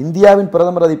 இந்தியாவின்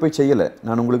பிரதமர் அதை போய் செய்யல.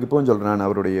 நான் உங்களுக்கு இப்போ சொல்றேன், நான்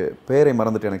அவருடைய பெயரை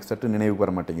மறந்துட்டு எனக்கு சற்று நினைவுக்கு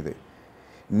வர மாட்டேங்குது.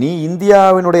 நீ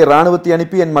இந்தியாவினுடைய ராணுவத்தை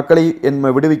அனுப்பி என் மக்களை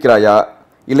விடுவிக்கிறாயா,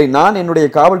 இல்லை நான் என்னுடைய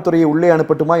காவல்துறையை உள்ளே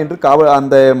அனுப்பட்டுமா என்று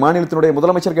அந்த மாநிலத்தினுடைய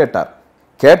முதலமைச்சர் கேட்டார்.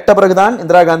 கேட்ட பிறகுதான்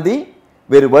இந்திரா காந்தி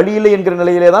வேறு வழி இல்லை என்கிற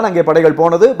நிலையிலே தான் அங்கே படைகள்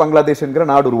போனது, பங்களாதேஷ் என்கிற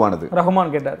நாடு உருவானது.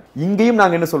 ரஹ்மான் கேட்டார். இங்கேயும்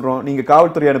நாங்க என்ன சொல்றோம், நீங்க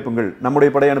காவல்துறை அனுப்புங்கள், நம்முடைய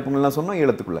படை அனுப்புங்கள்லாம் சொன்னோம்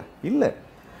ஈழத்துக்குள்ள. இல்ல,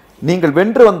 நீங்கள்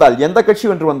வென்று வந்தால், எந்த கட்சி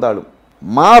வென்று வந்தாலும்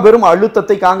மாபெரும்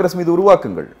அழுத்தத்தை காங்கிரஸ் மீது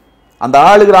உருவாக்குங்கள், அந்த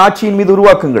ஆளுகிற ஆட்சியின் மீது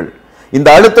உருவாக்குங்கள். இந்த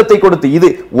அழுத்தத்தை கொடுத்து, இது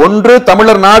ஒன்று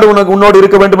தமிழர் நாடு உனக்கு உன்னோடு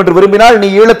இருக்க வேண்டும் என்று விரும்பினால் நீ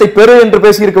ஈழத்தை பெறு என்று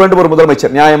பேசி இருக்க வேண்டும் ஒரு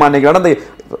முதலமைச்சர். நியாயமா இன்னைக்கு நடந்த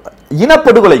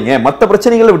இனப்படுகொலைங்க, மற்ற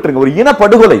பிரச்சனைகளை விட்டுருங்க, ஒரு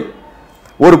இனப்படுகொலை.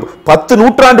 ஒரு 10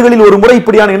 நூற்றாண்டுகளில் ஒரு முறை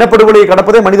இப்படியான இனப்படுகொலையை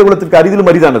கடப்பதே மனித குலத்திற்கு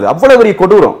அரிதிலும் அரிதானது. அவ்வளவு பெரிய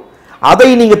கொடூரம். அதை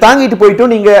நீங்க தாங்கிட்டு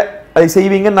போயிட்டு நீங்க அதை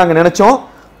செய்வீங்கன்னு நாங்க நினைச்சோம்,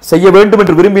 செய்ய வேண்டும்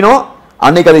என்று விரும்பினோம்.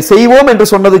 அன்னைக்கு அதை செய்வோம் என்று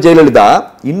சொன்னது ஜெயலலிதா.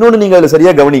 இன்னொன்னு நீங்க அதுல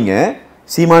சரியா கவனிங்க,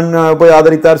 சீமான் போய்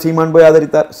ஆதரித்தார், சீமான் போய்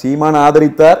ஆதரித்தார், சீமான்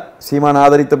ஆதரித்தார். சீமான்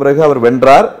ஆதரித்த பிறகு அவர்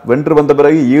வென்றார். வென்று வந்த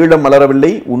பிறகு ஈழம்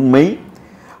மலரவில்லை, உண்மை.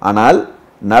 ஆனால்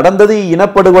நடந்தது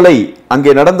இனப்படுகொலை,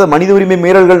 அங்கே நடந்த மனித உரிமை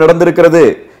மீறல்கள் நடந்திருக்கிறது.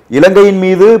 இலங்கையின்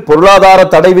மீது பொருளாதார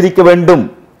தடை விதிக்க வேண்டும்.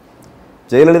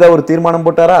 ஜெயலலிதா ஒரு தீர்மானம்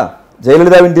போட்டாரா?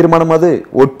 ஜெயலலிதாவின் தீர்மானம் அது.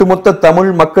 ஒட்டுமொத்த தமிழ்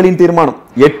மக்களின் தீர்மானம்,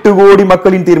 8 கோடி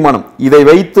மக்களின் தீர்மானம். இதை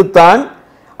வைத்துத்தான்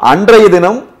அன்றைய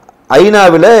தினம்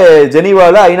ஐநாவில்,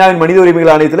 ஜெனீவாவில், ஐநாவின் மனித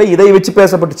உரிமைகள் ஆணையத்தில் இதை வச்சு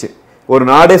பேசப்பட்டுச்சு. ஒரு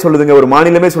நாடே சொல்லுதுங்க, ஒரு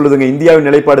மாநிலமே சொல்லுதுங்க இந்தியாவின்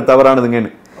நிலைப்பாடு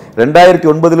தவறானதுங்கன்னு.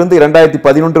 2009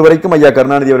 2011 வரைக்கும் ஐயா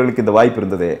கருணாநிதி அவர்களுக்கு இந்த வாய்ப்பு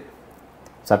இருந்ததே.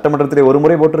 சட்டமன்றத்திலே ஒரு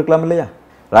முறை போட்டிருக்கலாம் இல்லையா?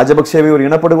 ராஜபக்சேவை ஒரு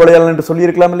இனப்படுகொலையாளர் என்று சொல்லி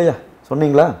இருக்கலாம் இல்லையா?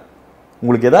 சொன்னீங்களா?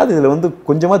 உங்களுக்கு ஏதாவது இதுல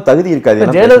கொஞ்சமா தகுதி இருக்காது.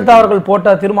 ஜெயலலிதா அவர்கள்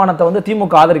போட்ட தீர்மானத்தை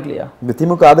திமுக ஆதரிக்கலையா? இந்த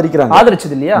திமுக ஆதரிக்கிறாங்க,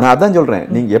 ஆதரிச்சது இல்லையா? நான் அதான் சொல்றேன்,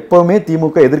 நீங்க எப்பவுமே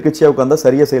திமுக எதிர்க்கட்சியா உட்கார்ந்தா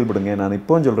சரியா செயல்படுங்க. நான்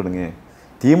இப்பவும் சொல்றேனுங்க,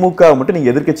 திமுக மட்டும்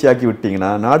நீங்க எதிர்க்கட்சியாக்கி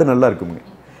விட்டீங்கன்னா நாடு நல்லா இருக்குங்க.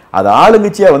 அது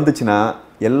ஆளுங்கட்சியா வந்துச்சுன்னா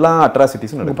எல்லா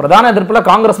அட்ராசிட்டிஸும் நடக்கும். பிரதான எதிர்ப்புல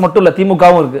காங்கிரஸ் மட்டும் இல்ல,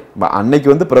 திமுகவும் இருக்கு.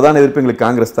 அன்னைக்கு பிரதான எதிர்ப்பு எங்களுக்கு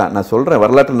காங்கிரஸ் தான். நான் சொல்றேன்,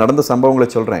 வரலாற்றில் நடந்த சம்பவங்களை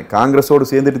சொல்றேன். காங்கிரஸோடு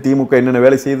சேர்ந்துட்டு திமுக என்னென்ன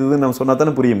வேலை செய்ததுன்னு நம்ம சொன்னா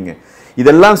தானே புரியுங்க.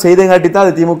 இதெல்லாம் செய்தங்காட்டி தான்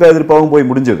அது திமுக எதிர்ப்பாகவும் போய்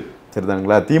முடிஞ்சது.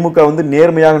 சரிதானுங்களா? திமுக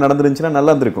நேர்மையாக நடந்துருந்துச்சுன்னா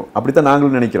நல்லா இருந்திருக்கும். அப்படித்தான்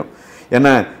நாங்களும் நினைக்கிறோம்.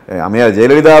 ஏன்னா அம்மையார்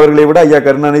ஜெயலலிதா அவர்களை விட ஐயா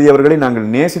கருணாநிதி அவர்களை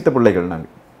நாங்கள் நேசித்த பிள்ளைகள்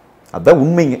நாங்கள். அதான்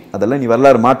உண்மைங்க. அதெல்லாம் நீ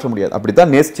வரலாறு மாற்ற முடியாது. அப்படித்தான்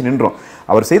நேசிச்சு நின்றோம்.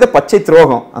 அவர் செய்த பச்சை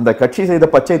துரோகம், அந்த கட்சி செய்த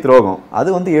பச்சை துரோகம், அது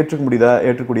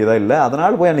ஏற்றுக்கூடியதா இல்லை.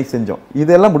 அதனால போய் அன்னைக்கு செஞ்சோம்.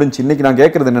 இதெல்லாம் முடிஞ்சு. இன்னைக்கு நான்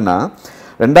கேட்கறது என்னன்னா,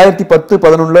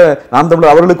 2010-11 நாம்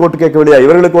தமிழர் அவர்களுக்கு ஓட்டு கேட்கவில்லையா,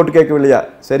 இவர்களுக்கு ஓட்டு கேட்கவில்லையா?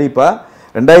 சரிப்பா,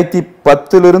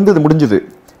 2010 இது முடிஞ்சது.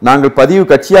 நாங்கள்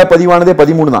கட்சியா பதிவானதே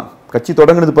 13 தான். கட்சி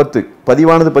தொடங்கினது 10,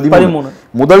 பதிவானது 13.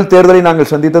 முதல் தேர்தலை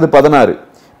நாங்கள் சந்தித்தது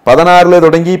 16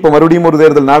 தொடங்கி இப்ப மறுபடியும் ஒரு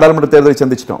தேர்தல், நாடாளுமன்ற தேர்தலை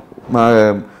சந்திச்சிட்டோம்,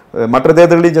 மற்ற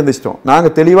தேர்தலையும் சந்திச்சிட்டோம். நாங்க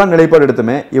தெளிவான நிலைப்பாடு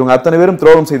எடுத்தோமே, இவங்க அத்தனை பேரும்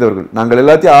துரோகம் செய்தவர்கள். நாங்கள்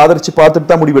எல்லாத்தையும் ஆதரிச்சு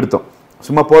பார்த்துட்டு தான் முடிவெடுத்தோம்.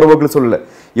 சும்மா போற போக்கில் சொல்லல.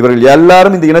 இவர்கள்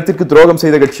எல்லாரும் இந்த இனத்திற்கு துரோகம்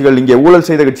செய்த கட்சிகள், இங்கே ஊழல்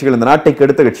செய்த கட்சிகள், இந்த நாட்டை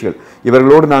கெடுத்த கட்சிகள்.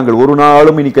 இவர்களோடு நாங்கள் ஒரு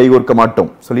நாளும் இனி கைகோர்க்க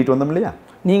மாட்டோம் சொல்லிட்டு வந்தோம் இல்லையா?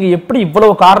 நீங்க எப்படி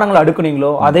இவ்வளவு காரணங்களை அடுக்குனீங்களோ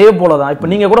அதே போலதான் இப்ப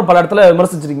நீங்க கூட பல இடத்துல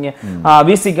விமர்சிச்சிருக்கீங்க.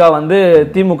 விசிகா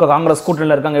திமுக காங்கிரஸ்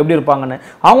கூட்டணியில இருக்காங்க, எப்படி இருப்பாங்கன்னு.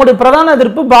 அவங்களுடைய பிரதான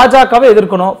எதிர்ப்பு பாஜகவை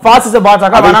எதிர்க்கணும், பாசிச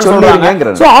பாஜக சொல்றாங்க.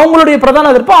 அவங்களுடைய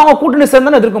பிரதான எதிர்ப்பு அவங்க கூட்டணி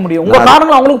சேர்ந்து எதிர்க்க முடியும். உங்க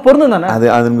காரணங்கள் அவங்களுக்கு பொருந்தும் தானே?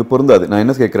 அது பொருந்தாது. நான்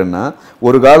என்ன கேட்கிறேன்னா,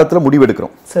 ஒரு காலத்துல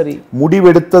முடிவெடுக்கிறோம். சரி,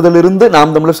 முடிவெடுத்ததிலிருந்து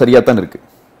நாம் தமிழர் சரியாத்தான் இருக்கு,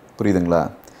 புரியுதுங்களா?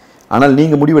 ஆனால்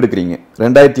நீங்க முடிவெடுக்கிறீங்க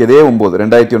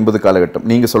 2009 காலகட்டம்.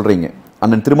 நீங்க சொல்றீங்க,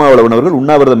 அண்ணன் திருமாவளவன் அவர்கள்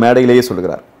உண்ணாவிரத மேடையிலேயே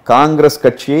சொல்கிறார், காங்கிரஸ்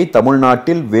கட்சியை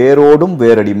தமிழ்நாட்டில் வேரோடும்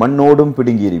வேரடி மண்ணோடும்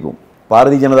பிடுங்கி எறிவோம்,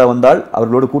 பாரதிய ஜனதா வந்தால்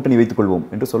அவர்களோடு கூட்டணி வைத்துக் கொள்வோம்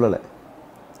என்று சொல்லல,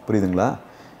 புரியுதுங்களா?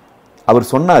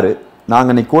 அவர் சொன்னாரு,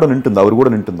 நாங்க அன்னைக்கு கூட நின்றுந்தோம், அவர்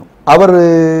கூட நின்றுந்தோம். அவர்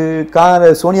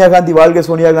சோனியா காந்தி வாழ்க,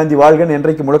 சோனியா காந்தி வாழ்கன்னு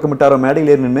என்றைக்கு முழக்கமிட்டாரோ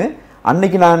மேடையிலே நின்று,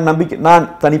 அன்னைக்கு நான்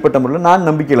தனிப்பட்ட முறையில் நான்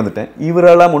நம்பிக்கை இழந்துட்டேன்.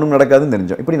 இவரெல்லாம் ஒன்றும் நடக்காதுன்னு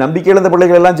தெரிஞ்சோம். இப்படி நம்பிக்கை இழந்த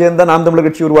பிள்ளைகள் எல்லாம் சேர்ந்தா நாம் தமிழர்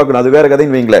கட்சி உருவாக்கணும், அது வேற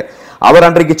கதைன்னு வைங்களேன். அவர்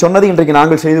அன்றைக்கு சொன்னது இன்றைக்கு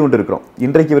நாங்கள் செய்து கொண்டிருக்கிறோம்.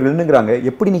 இன்றைக்கு இவர்கள் நின்னுங்கிறாங்க,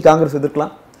 எப்படி நீ காங்கிரஸ்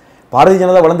எதிர்க்கலாம்? பாரதிய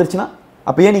ஜனதா வளர்ந்துருச்சுன்னா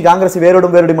அப்ப ஏன் நீ காங்கிரஸ்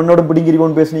வேரோடும் வேரோடும் மண்ணோடும்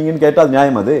பிடிங்கிறிவோன்னு பேசுனீங்கன்னு கேட்டால் அது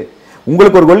நியாயம். அது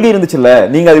உங்களுக்கு ஒரு கொள்கை இருந்துச்சுல்ல,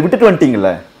 நீங்க அதை விட்டுட்டு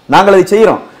வந்துட்டீங்கல்ல. நாங்கள் அதை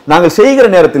செய்யறோம். நாங்கள் செய்கிற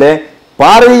நேரத்தில்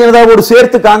பாரதிய ஜனதாவோடு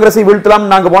சேர்த்து காங்கிரஸை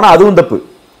வீழ்த்தலாம் நாங்க போனா அதுவும் தப்பு.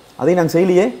 அதை நாங்கள்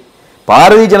செய்யலையே.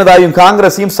 பாரதிய ஜனதாவையும்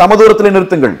காங்கிரஸையும் சமதூரத்தில்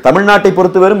நிறுத்துங்கள். தமிழ்நாட்டை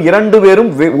பொறுத்தவரும் 2 பேரும்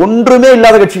ஒன்றுமே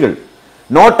இல்லாத கட்சிகள்,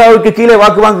 நோட்டாவுக்கு கீழே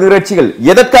வாக்கு வாங்குகிற கட்சிகள்.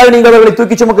 எதற்காக நீங்கள் அவர்களை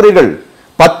தூக்கி சுமக்கிறீர்கள்?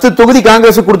 10 தொகுதி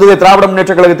காங்கிரஸ் கொடுத்தது திராவிட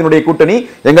முன்னேற்ற கழகத்தினுடைய கூட்டணி.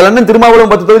 எங்கள் அண்ணன்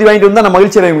திருமாவளவன் 10 தொகுதி வாங்கிட்டு வந்தா நான்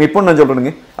மகிழ்ச்சி அடைவேன். இப்போ நான்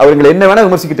சொல்றேங்க, அவங்களை என்ன வேணா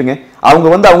விமர்சிக்கிட்டுங்க. அவங்க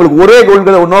அவங்களுக்கு ஒரே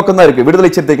கொள்கை நோக்கம் தான் இருக்கு, விடுதலை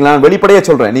சிறுத்தைகள். நான் வெளிப்படையா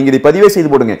சொல்றேன், நீங்க இதை பதிவே செய்து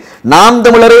போடுங்க. நாம்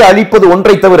தமிழரை அழிப்பது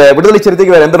ஒன்றை தவிர விடுதலை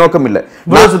சிறுத்தைக்கு வேற எந்த நோக்கம் இல்ல.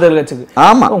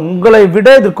 ஆமா, உங்களை விட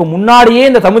இதுக்கு முன்னாடியே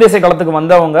இந்த தமிழ் தேசிய களத்துக்கு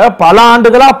வந்தவங்க, பல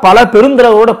ஆண்டுகளா பல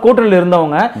பெருந்திரவோட கூட்டணியில்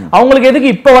இருந்தவங்க, அவங்களுக்கு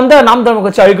எதுக்கு இப்ப வந்த நாம் தமிழர்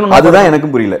கட்சி அழிக்கணும்? அதுதான்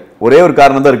எனக்கும் புரியல. ஒரே ஒரு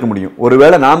காரணம் தான் இருக்க முடியும்.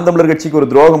 ஒருவேளை நாம் தமிழர் கட்சிக்கு ஒரு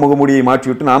துரோக முகமூடியை மாற்றி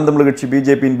விட்டு நாம் தமிழர் கட்சி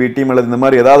பிஜேபியின் பி டீம் அல்லது இந்த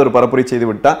மாதிரி ஏதாவது ஒரு பரப்புரை செய்து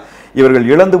விட்டா இவர்கள்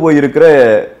இழந்து போயிருக்கிற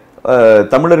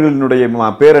தமிழர்களுடைய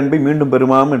பேரன்பை மீண்டும்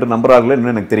பெறுமாம் என்று நம்புறார்கள்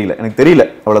என்று எனக்கு தெரியல.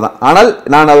 அவ்வளவுதான். ஆனால்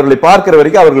நான் அவர்களை பார்க்கிற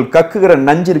வரைக்கும் அவர்கள் கக்குகிற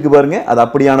நஞ்சு இருக்கு பாருங்க, அது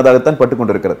அப்படியானதாகத்தான் பட்டு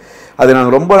கொண்டிருக்கிறது. அது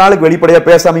நாங்கள் ரொம்ப நாளைக்கு வெளிப்படையா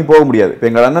பேசாம போக முடியாது.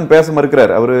 எங்கள் அண்ணன் பேச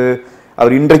மறுக்கிறார்.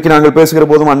 அவர் இன்றைக்கு நாங்கள் பேசுகிற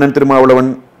போதும் அண்ணன்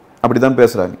திருமாவளவன் அப்படிதான்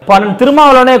பேசுறாங்க.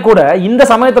 திருமாவளவனே கூட இந்த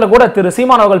சமயத்துல கூட திரு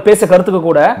சீமான் அவர்கள் பேச கருத்துக்கு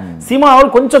கூட சீமான்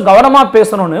அவர்கள் கொஞ்சம் கவனமா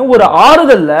பேசணும்னு ஒரு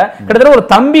ஆறுதல்ல கிட்டத்தட்ட ஒரு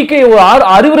தம்பிக்கு ஒரு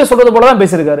அறிவுரை சொல்றது போலதான்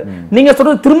பேசியிருக்காரு. நீங்க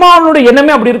சொல்றது திருமாவளவனுடைய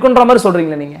எண்ணமே அப்படி இருக்குன்ற மாதிரி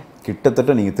சொல்றீங்களா? நீங்க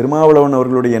கிட்டத்தட்ட நீங்க திருமாவளவன்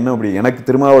அவர்களுடைய எண்ணம் அப்படி. எனக்கு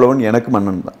திருமாவளவன் எனக்கு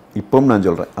அண்ணன் தான். இப்பவும் நான்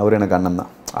சொல்றேன், அவர் எனக்கு அண்ணன்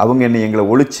தான். அவங்க என்னை எங்களை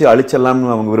ஒழிச்சு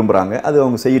அழிச்சலாம்னு அவங்க விரும்புறாங்க, அது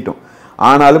அவங்க செய்யட்டும்.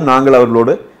 ஆனாலும் நாங்கள்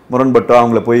அவர்களோடு முரண்பட்டோ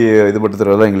அவங்கள போய்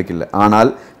இதுபடுத்துறதெல்லாம் எங்களுக்கு இல்லை. ஆனால்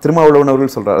திருமாவளவன்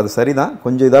அவர்கள் சொல்றார், அது சரிதான்,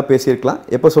 கொஞ்சம் இதாக பேசியிருக்கலாம்.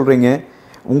 எப்போ சொல்றீங்க?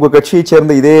 உங்கள் கட்சியை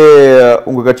சேர்ந்த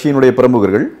உங்கள் கட்சியினுடைய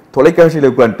பிரமுகர்கள்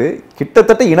தொலைக்காட்சியில் உட்காந்துட்டு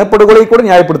கிட்டத்தட்ட இனப்படுகொலை கூட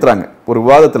நியாயப்படுத்துறாங்க. ஒரு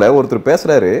விவாதத்தில் ஒருத்தர்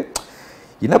பேசுறாரு,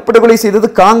 இனப்படுகொலை செய்தது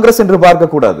காங்கிரஸ் என்று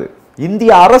பார்க்கக்கூடாது,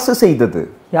 இந்திய அரசு செய்தது.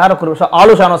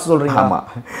 ஆமா,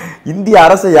 இந்திய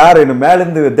அரசு யார்?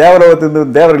 மேலிருந்து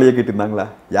தேவலோகத்திலிருந்து தேவர்கள் இயக்கிட்டு இருந்தாங்களா?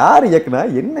 யார் இயக்குனா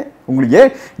என்ன? உங்களுக்கு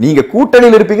ஏன் நீங்க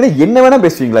கூட்டணியில் இருப்பீங்கன்னா என்ன வேணா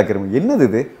பேசுவீங்களா? என்னது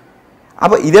இது?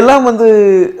 அப்ப இதெல்லாம்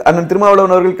அண்ணன்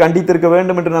திருமாவளவன் அவர்கள் கண்டித்திருக்க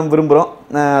வேண்டும் என்று நாம் விரும்புறோம்.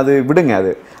 அது விடுங்க.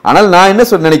 அது ஆனால் நான்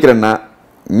என்ன நினைக்கிறேன்னா,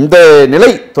 இந்த நிலை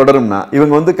தொடரும்னா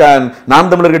இவங்க நாம்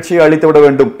தமிழர் கட்சியை அழித்து விட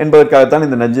வேண்டும் என்பதற்காகத்தான்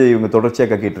இந்த நஞ்சை இவங்க தொடர்ச்சியாக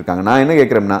கக்கிட்டு இருக்காங்க. நான் என்ன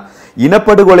கேட்கிறேன்னா,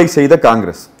 இனப்படுகொலை செய்த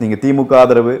காங்கிரஸ், நீங்க திமுக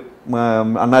ஆதரவு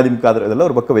அதிமுக ஆதரவு இதெல்லாம்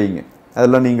ஒரு பக்கம் வைங்க.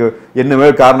 அதெல்லாம் நீங்க என்னவே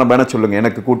காரணம் வேணா சொல்லுங்க.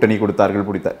 எனக்கு கூட்டணி கொடுத்தார்கள்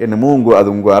பிடித்தார் என்னமோ அது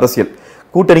உங்க அரசியல்.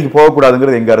 கூட்டணிக்கு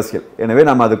போகக்கூடாதுங்கிறது எங்க அரசியல். எனவே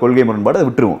நாம் அது கொள்கை முரண்பாடு, அதை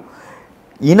விட்டுருவோம்.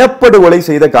 இனப்படுகொலை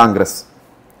செய்த காங்கிரஸ்,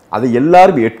 அதை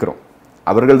எல்லாரும் ஏற்கிறோம்.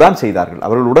 அவர்கள் தான் செய்தார்கள்,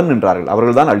 அவர்களுடன் நின்றார்கள்,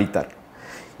 அவர்கள் தான் அழித்தார்கள்.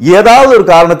 ஏதாவது ஒரு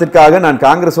காரணத்திற்காக நான்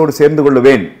காங்கிரஸோடு சேர்ந்து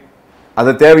கொள்ளுவேன்,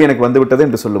 அது தேவை எனக்கு வந்துவிட்டது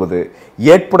என்று சொல்லுவது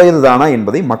ஏற்புடையதுதானா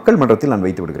என்பதை மக்கள் மன்றத்தில் நான்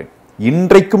வைத்து விடுகிறேன்.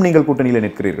 இன்றைக்கும் நீங்கள் கூட்டணியில்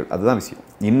நிற்கிறீர்கள், அதுதான் விஷயம்.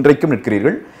 இன்றைக்கும்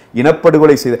நிற்கிறீர்கள்.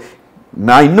 இனப்படுகொலை செய்த,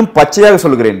 நான் இன்னும் பச்சையாக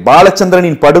சொல்லுகிறேன்,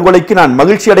 பாலச்சந்திரனின் படுகொலைக்கு நான்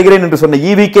மகிழ்ச்சி அடைகிறேன் என்று சொன்ன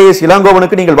EVKS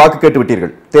இளங்கோவனுக்கு நீங்கள் வாக்கு கேட்டு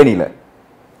விட்டீர்கள் தேனியில.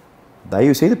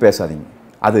 தயவு செய்து பேசாதீங்க,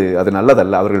 அது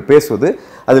நல்லதல்ல. அவர்கள் பேசுவது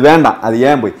அது வேண்டாம், அது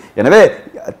ஏன் போய். எனவே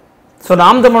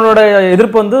நாம் தமிழோட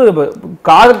எதிர்ப்பு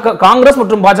காங்கிரஸ்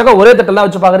மற்றும் பாஜக ஒரே தட்டெல்லாம்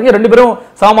வச்சு பாக்குறீங்க, ரெண்டு பேரும்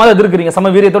சமமாக எதிர்க்கிறீங்க,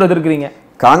 சம வீரியத்தோட எதிர்க்கிறீங்க.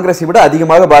 காங்கிரஸை விட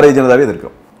அதிகமாக பாரதிய ஜனதாவை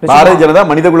எதிர்க்கிறோம். பாரதிய ஜனதா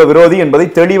மனிதகுல விரோதி என்பதை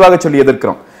தெளிவாக சொல்லி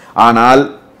எதிர்க்கிறோம். ஆனால்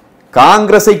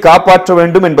காங்கிரஸை காப்பாற்ற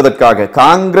வேண்டும் என்பதற்காக,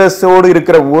 காங்கிரஸோடு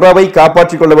இருக்கிற உறவை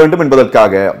காப்பாற்றிக் கொள்ள வேண்டும்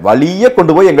என்பதற்காக வலிய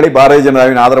கொண்டு போய் எங்களை பாரதிய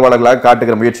ஜனதாவின் ஆதரவாளர்களாக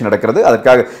காட்டுகிற முயற்சி நடக்கிறது.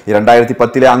 அதற்காக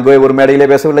 2010 அங்கே ஒரு மேடையிலே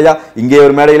பேசவில்லையா, இங்கே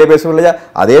ஒரு மேடையிலே பேசவில்லையா?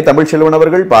 அதே தமிழ் செல்வன்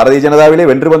அவர்கள் பாரதிய ஜனதாவிலே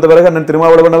வென்று வந்த பிறகு அண்ணன்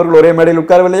திருமாவளவன் அவர்கள் ஒரே மேடையில்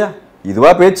உட்காரவில்லையா?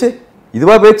 இதுவா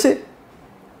பேச்சு?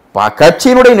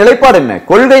 கட்சியினுடைய நிலைப்பாடு என்ன?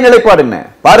 கொள்கை நிலைப்பாடு என்ன?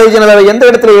 பாரதிய ஜனதாவை எந்த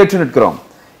இடத்துல ஏற்று நிற்கிறோம்?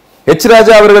 எச்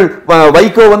ராஜா அவர்கள்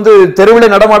வைகோ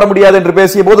தெருவில் நடமாட முடியாது என்று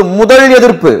பேசிய போது முதல்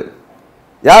எதிர்ப்பு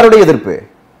யாருடைய எதிர்ப்பு?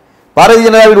 பாரதிய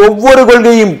ஜனதாவின் ஒவ்வொரு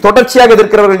கொள்கையும் தொடர்ச்சியாக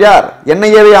எதிர்க்கிறவர்கள் யார்?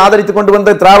 NIA-வை ஆதரித்துக் கொண்டு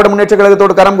வந்த திராவிட முன்னேற்ற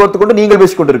கழகத்தோடு கரம் கோர்த்துக் கொண்டு நீங்கள்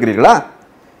பேசிக் கொண்டிருக்கிறீர்களா?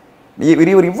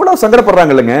 இவர் இவ்வளவு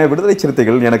சங்கடப்படுறாங்க இல்லைங்க விடுதலை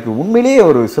சிறுத்தைகள். எனக்கு உண்மையிலேயே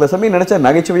ஒரு சில சமயம் நினைச்சா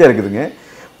நகைச்சுவையா இருக்குதுங்க.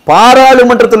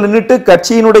 பாராளுமன்றத்தில் நின்றுட்டு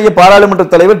கட்சியினுடைய பாராளுமன்ற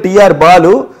தலைவர் TR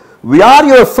Balu, we are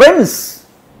your friends,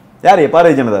 யார்?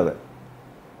 பாரதிய ஜனதாவை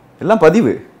எல்லாம்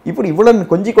பதிவு. இப்படி இவ்வளவு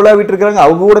கொஞ்சி கொள்ளாவிட்டு இருக்காங்க.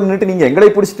 அவங்க கூட நின்றுட்டு நீங்க எங்களை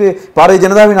பிடிச்சிட்டு பாரதிய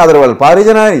ஜனதாவின் ஆதரவாளர், பாரதிய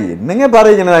ஜனதா என்னங்க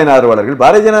பாரதிய ஜனதாவின் ஆதரவாளர்கள்?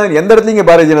 பாரதிய ஜனதா எந்த இடத்துல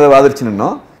பாரதிய ஜனதாவை ஆதரிச்சு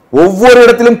நின்னோம்? ஒவ்வொரு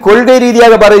இடத்திலும் கொள்கை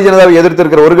ரீதியாக பாரதிய ஜனதாவை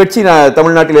எதிர்த்திருக்கிற ஒரு கட்சி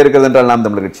தமிழ்நாட்டில் இருக்கிறது என்றால் நாம்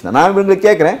தமிழர் கட்சி தான். நான் இவங்களுக்கு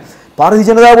கேட்கிறேன், பாரதிய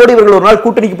ஜனதாவோடு இவர்கள் ஒரு நாள்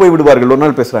கூட்டணிக்கு போய் விடுவார்கள், ஒரு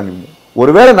நாள் பேசுறாங்க.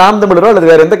 ஒருவேளை நாம் தமிழரோ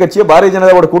அல்லது வேற எந்த கட்சியோ பாரதிய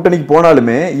ஜனதாவோட கூட்டணிக்கு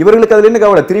போனாலுமே இவர்களுக்கு அதுல என்ன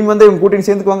கவலை? திரும்பி வந்து இவங்க கூட்டணி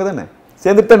சேர்ந்துக்குவாங்க தானே,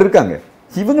 சேர்ந்துட்டு தான் இருக்காங்க.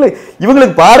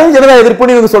 இவங்களுக்கு பாரதிய ஜனதா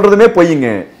எதிர்ப்புன்னு இவங்க சொல்றதுமே பொய்யுங்க.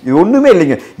 இது ஒண்ணுமே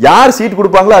இல்லைங்க. யார் சீட்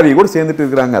கொடுப்பாங்களோ அவங்க கூட சேர்ந்துட்டு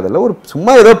இருக்காங்க. அதெல்லாம் ஒரு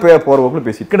சும்மா ஏதோ போறவங்களும்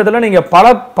பேசி. கிட்டத்தட்ட நீங்க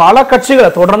பல கட்சிகளை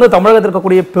தொடர்ந்து தமிழகத்தில்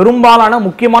இருக்கக்கூடிய பெரும்பாலான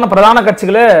முக்கியமான பிரதான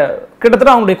கட்சிகளை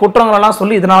கிட்டத்தட்ட அவங்களுடைய குற்றங்கள் எல்லாம்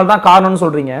சொல்லி இதனால தான் காரணம்னு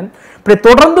சொல்றீங்க. இப்படி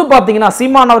தொடர்ந்து பாத்தீங்கன்னா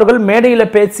சீமான் அவர்கள் மேடையில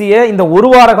பேசிய இந்த ஒரு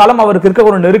வார காலம் அவருக்கு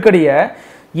இருக்க ஒரு நெருக்கடியை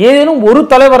ஏதேனும் ஒரு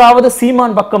தலைவராவது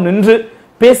சீமான் பக்கம் நின்று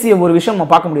பேசிய ஒரு விஷயம் நம்ம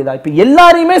பார்க்க முடியுதா? இப்ப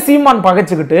எல்லாரையுமே சீமான்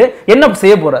பகைச்சுக்கிட்டு என்ன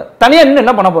செய்ய போறார்? தனியா நின்று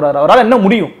என்ன பண்ண போறாரு? அவரால் என்ன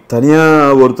முடியும்? தனியா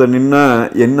ஒருத்தர் நின்னா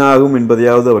என்ன ஆகும்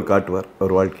என்பதையாவது அவர் காட்டுவார்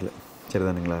அவர் வாழ்க்கையில.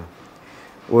 சரிதானுங்களா?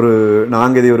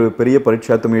 நாங்கள் இதை ஒரு பெரிய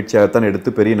பரீட்சார்த்த முயற்சியாகத்தான் எடுத்து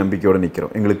பெரிய நம்பிக்கையோடு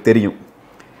நிற்கிறோம். எங்களுக்கு தெரியும்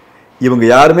இவங்க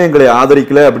யாருமே எங்களை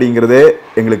ஆதரிக்கலை அப்படிங்கிறதே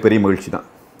எங்களுக்கு பெரிய மகிழ்ச்சி தான்.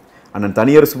 அண்ணன்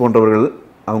தனியரசு போன்றவர்கள்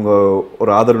அவங்க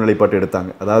ஒரு ஆதரவு நிலைப்பாட்டு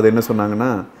எடுத்தாங்க. அதாவது என்ன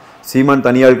சொன்னாங்கன்னா, சீமான்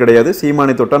தனியால் கிடையாது,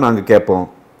 சீமானை தொட்டால் நாங்கள் கேட்போம்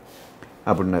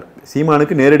அப்படின்னார்.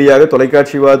 சீமானுக்கு நேரடியாக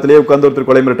தொலைக்காட்சி விவாதத்திலே உட்கார்ந்து ஒருத்தர்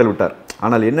கொலை மிரட்டல் விட்டார்.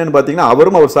 ஆனால் என்னன்னு பார்த்தீங்கன்னா,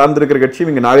 அவரும் அவர் சார்ந்திருக்கிற கட்சியும்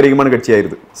இங்கே நாகரிகமான கட்சி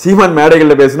ஆயிருது. சீமான்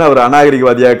மேடைகளில் பேசினா அவர்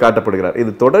அநாகரிகவாதியாக காட்டப்படுகிறார்.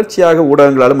 இது தொடர்ச்சியாக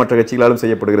ஊடகங்களாலும் மற்ற கட்சிகளாலும்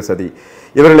செய்யப்படுகிற சதி.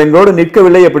 இவர்கள் எங்களோடு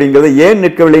நிற்கவில்லை அப்படிங்கிறத ஏன்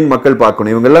நிற்கவில்லைன்னு மக்கள்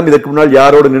பார்க்கணும். இவங்க எல்லாம் இதற்கு முன்னால்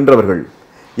யாரோடு நின்றவர்கள்?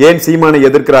 ஏன் சீமானை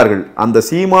எதிர்க்கிறார்கள்? அந்த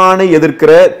சீமானை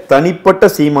எதிர்க்கிற தனிப்பட்ட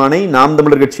சீமானை நாம்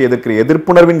தமிழர் கட்சி எதிர்க்கிற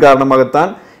எதிர்ப்புணர்வின்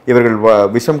காரணமாகத்தான் இவர்கள்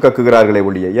விஷம் கக்குகிறார்களே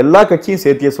ஒழிய எல்லா கட்சியும்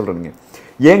சேர்த்தியே சொல்றேங்க.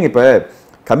 ஏங்க இப்ப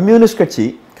கம்யூனிஸ்ட்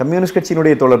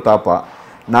கட்சியினுடைய தோழர் தாப்பா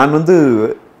நான்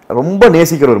ரொம்ப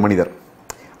நேசிக்கிற ஒரு மனிதர்.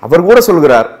 அவர் கூட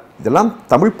சொல்கிறார், இதெல்லாம்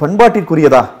தமிழ்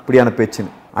பண்பாட்டிற்குரியதா இப்படியான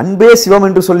பேச்சுன்னு. அன்பே சிவம்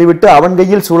என்று சொல்லிவிட்டு அவன்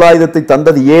கையில் சூலாயுதத்தை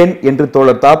தந்தது ஏன் என்று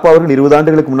தோழர் தாப்பா அவர்கள் 20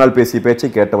 ஆண்டுகளுக்கு முன்னால் பேசிய பேச்சை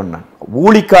கேட்டவன் நான்.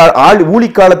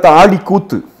 ஊழிக்காலத்தை ஆடி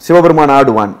கூத்து சிவபெருமான்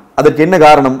ஆடுவான், அதற்கு என்ன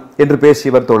காரணம் என்று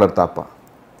பேசியவர் தோழர் தாப்பா.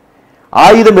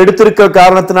 ஆயுதம் எடுத்திருக்க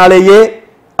காரணத்தினாலேயே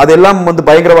அதெல்லாம்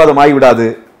பயங்கரவாதம் ஆகிவிடாது,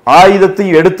 ஆயுதத்தை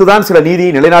எடுத்துதான் சில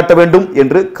நீதியை நிலைநாட்ட வேண்டும்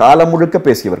என்று காலம் முழுக்க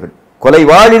பேசியவர்கள். கொலை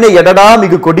வாழினை எடடா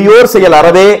மிகு கொடியோர் செயல்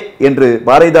அறவே என்று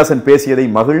பாரதிதாசன் பேசியதை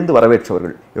மகிழ்ந்து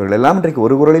வரவேற்றவர்கள். இவர்கள் எல்லாம் இன்றைக்கு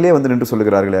ஒரு குரலிலே நின்று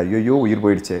சொல்லுகிறார்களே, ஐயோ உயிர்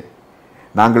போயிடுச்சே,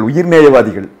 நாங்கள் உயிர்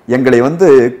நேயவாதிகள், எங்களை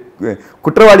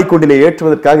குற்றவாளி கூண்டிலே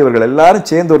ஏற்றுவதற்காக இவர்கள் எல்லாரும்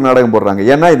சேர்ந்து ஒரு நாடகம் போடுறாங்க.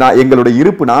 ஏன்னா எங்களுடைய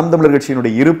இருப்பு, நாம் தமிழர்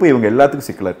கட்சியினுடைய இருப்பு இவங்க எல்லாத்துக்கும்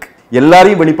சிக்கலா இருக்கு.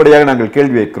 எல்லாரையும் வெளிப்படையாக நாங்கள்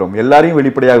கேள்வி வைக்கிறோம், எல்லாரையும்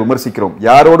வெளிப்படையாக விமர்சிக்கிறோம்,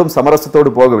 யாரோடும்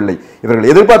சமரசத்தோடு போகவில்லை. இவர்கள்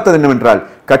எதிர்பார்த்தது என்னவென்றால்,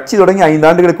 கட்சி தொடங்கி 5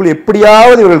 ஆண்டுகளுக்குள்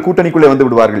எப்படியாவது இவர்கள் கூட்டணிக்குள்ளே வந்து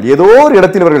விடுவார்கள், ஏதோ ஒரு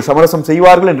இடத்தில் இவர்கள் சமரசம்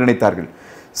செய்வார்கள் என்று நினைத்தார்கள்.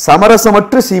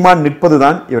 சமரசமற்று சீமான்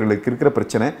நிற்பதுதான் இவர்களுக்கு இருக்கிற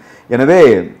பிரச்சனை. எனவே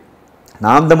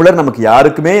நாம் தமிழர் நமக்கு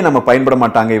யாருக்குமே நம்ம பயன்பட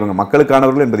மாட்டாங்க, இவங்க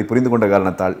மக்களுக்கானவர்கள் என்பதை புரிந்து கொண்ட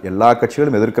காரணத்தால் எல்லா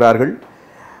கட்சிகளும் எதிர்க்கிறார்கள்.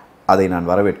 அதை நான்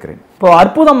வரவேற்கிறேன். இப்போ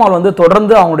அற்புதம்மாள்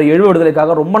தொடர்ந்து அவங்களுடைய எழுவு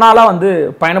விடுதலைக்காக ரொம்ப நாளா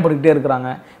பயணப்பட்டுக்கிட்டே இருக்கிறாங்க.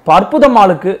 இப்போ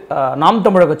அற்புதம்மாளுக்கு நாம்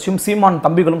தமிழர் கட்சியும் சீமான்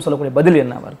தம்பிகளும் சொல்லக்கூடிய பதில்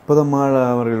என்ன? அற்புதம்மாள்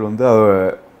அவர்கள்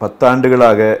 10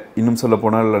 ஆண்டுகளாக, இன்னும் சொல்ல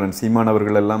போனால் சீமான்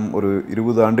அவர்கள் எல்லாம் ஒரு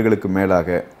 20 ஆண்டுகளுக்கு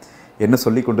மேலாக என்ன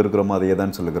சொல்லி கொண்டிருக்கிறோமோ அதையே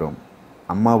தான் சொல்லுகிறோம்.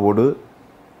 அம்மாவோடு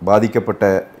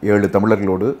பாதிக்கப்பட்ட 7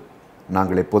 தமிழர்களோடு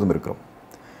நாங்கள் எப்போதும் இருக்கிறோம்.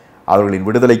 அவர்களின்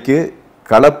விடுதலைக்கு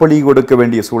களப்பலி கொடுக்க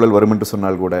வேண்டிய சூழல் வரும் என்று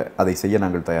சொன்னால் கூட அதை செய்ய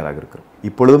நாங்கள் தயாராக இருக்கிறோம்.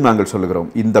 இப்பொழுதும் நாங்கள் சொல்லுகிறோம்,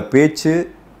 இந்த பேச்சு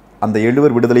அந்த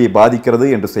 7 விடுதலையை பாதிக்கிறது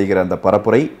என்று செய்கிற அந்த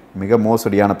பரப்புரை மிக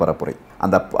மோசடியான பரப்புரை.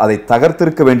 அதை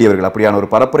தகர்த்திருக்க வேண்டியவர்கள், அப்படியான ஒரு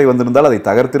பரப்புரை வந்திருந்தால் அதை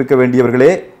தகர்த்திருக்க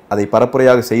வேண்டியவர்களே அதை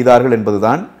பரப்புரையாக செய்தார்கள்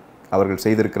என்பதுதான் அவர்கள்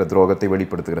செய்திருக்கிற துரோகத்தை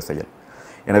வெளிப்படுத்துகிற செயல்.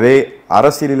 எனவே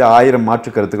அரசியலில் 1000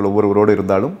 மாற்று கருத்துக்கள் ஒவ்வொருவரோடு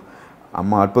இருந்தாலும்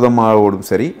அம்மா அற்புதம்மாவோடும்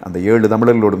சரி, அந்த 7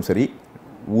 தமிழர்களோடும் சரி,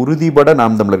 உறுதிபட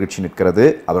நாம் தமிழர் கட்சி நிற்கிறது.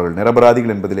 அவர்கள்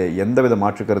நிரபராதிகள் என்பதிலே எந்தவித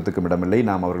மாற்று கருத்துக்கும் இடமில்லை.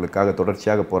 நாம் அவர்களுக்காக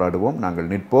தொடர்ச்சியாக போராடுவோம், நாங்கள்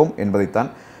நிற்போம் என்பதைத்தான்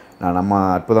நான் அம்மா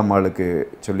அற்புதம்மாளுக்கு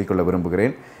சொல்லிக்கொள்ள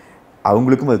விரும்புகிறேன்.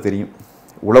 அவங்களுக்கும் அது தெரியும்,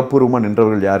 உளப்பூர்வமாக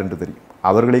நின்றவர்கள் யார் என்று தெரியும்.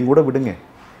 அவர்களையும் கூட விடுங்க.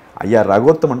 ஐயா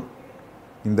ரகோத்தமன்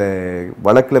இந்த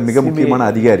வழக்கில் மிக முக்கியமான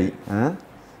அதிகாரி,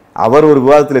 அவர் ஒரு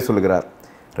விவாதத்திலே சொல்லுகிறார்,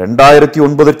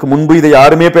 2009க்கு முன்பு இதை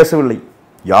யாருமே பேசவில்லை,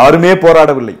 யாருமே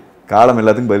போராடவில்லை. காலம்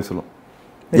எல்லாத்துக்கும் பதில் சொல்லும்.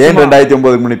 ஏன்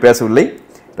 2009க்கு முன்னே பேசவில்லை?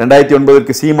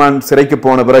 2009க்கு சீமான் சிறைக்கு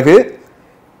போன பிறகு,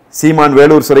 சீமான்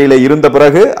வேலூர் சிறையில் இருந்த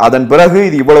பிறகு, அதன் பிறகு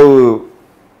இது இவ்வளவு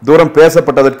தூரம்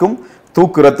பேசப்பட்டதற்கும்,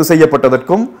 தூக்கு ரத்து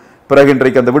செய்யப்பட்டதற்கும் பிறகு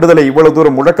இன்றைக்கு அந்த விடுதலை இவ்வளவு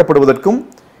தூரம் முழக்கப்படுவதற்கும்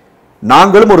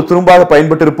நாங்களும் ஒரு துரும்பாக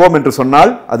பயன்பட்டிருப்போம் என்று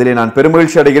சொன்னால் அதிலே நான்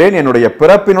பெருமகிழ்ச்சி அடைகிறேன். என்னுடைய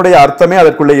பிறப்பினுடைய அர்த்தமே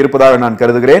அதற்குள்ளே இருப்பதாக நான்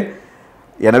கருதுகிறேன்.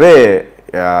 எனவே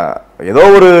ஏதோ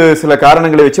ஒரு சில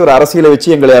காரணங்களை வச்சு, ஒரு அரசியலை வச்சு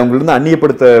எங்களை அவங்களிருந்து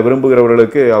அந்நியப்படுத்த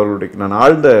விரும்புகிறவர்களுக்கு அவர்களுடைய நான்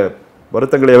ஆழ்ந்த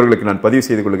வருத்தங்களை அவர்களுக்கு நான் பதிவு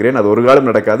செய்து கொள்கிறேன். அது ஒரு காலம்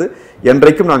நடக்காது.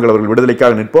 என்றைக்கும் நாங்கள் அவர்கள்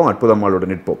விடுதலைக்காக நிற்போம், அற்புதம்மாளோடு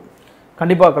நிற்போம்.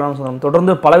 கண்டிப்பாக கலாம் சொல்றோம்.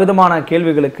 தொடர்ந்து பலவிதமான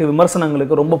கேள்விகளுக்கு,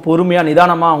 விமர்சனங்களுக்கு ரொம்ப பொறுமையாக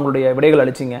நிதானமாக உங்களுடைய விடைகள்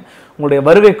அளிச்சிங்க. உங்களுடைய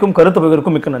வருகைக்கும் கருத்து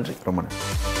பகிர்வுக்கும் மிக்க நன்றி. ரொம்ப நன்றி.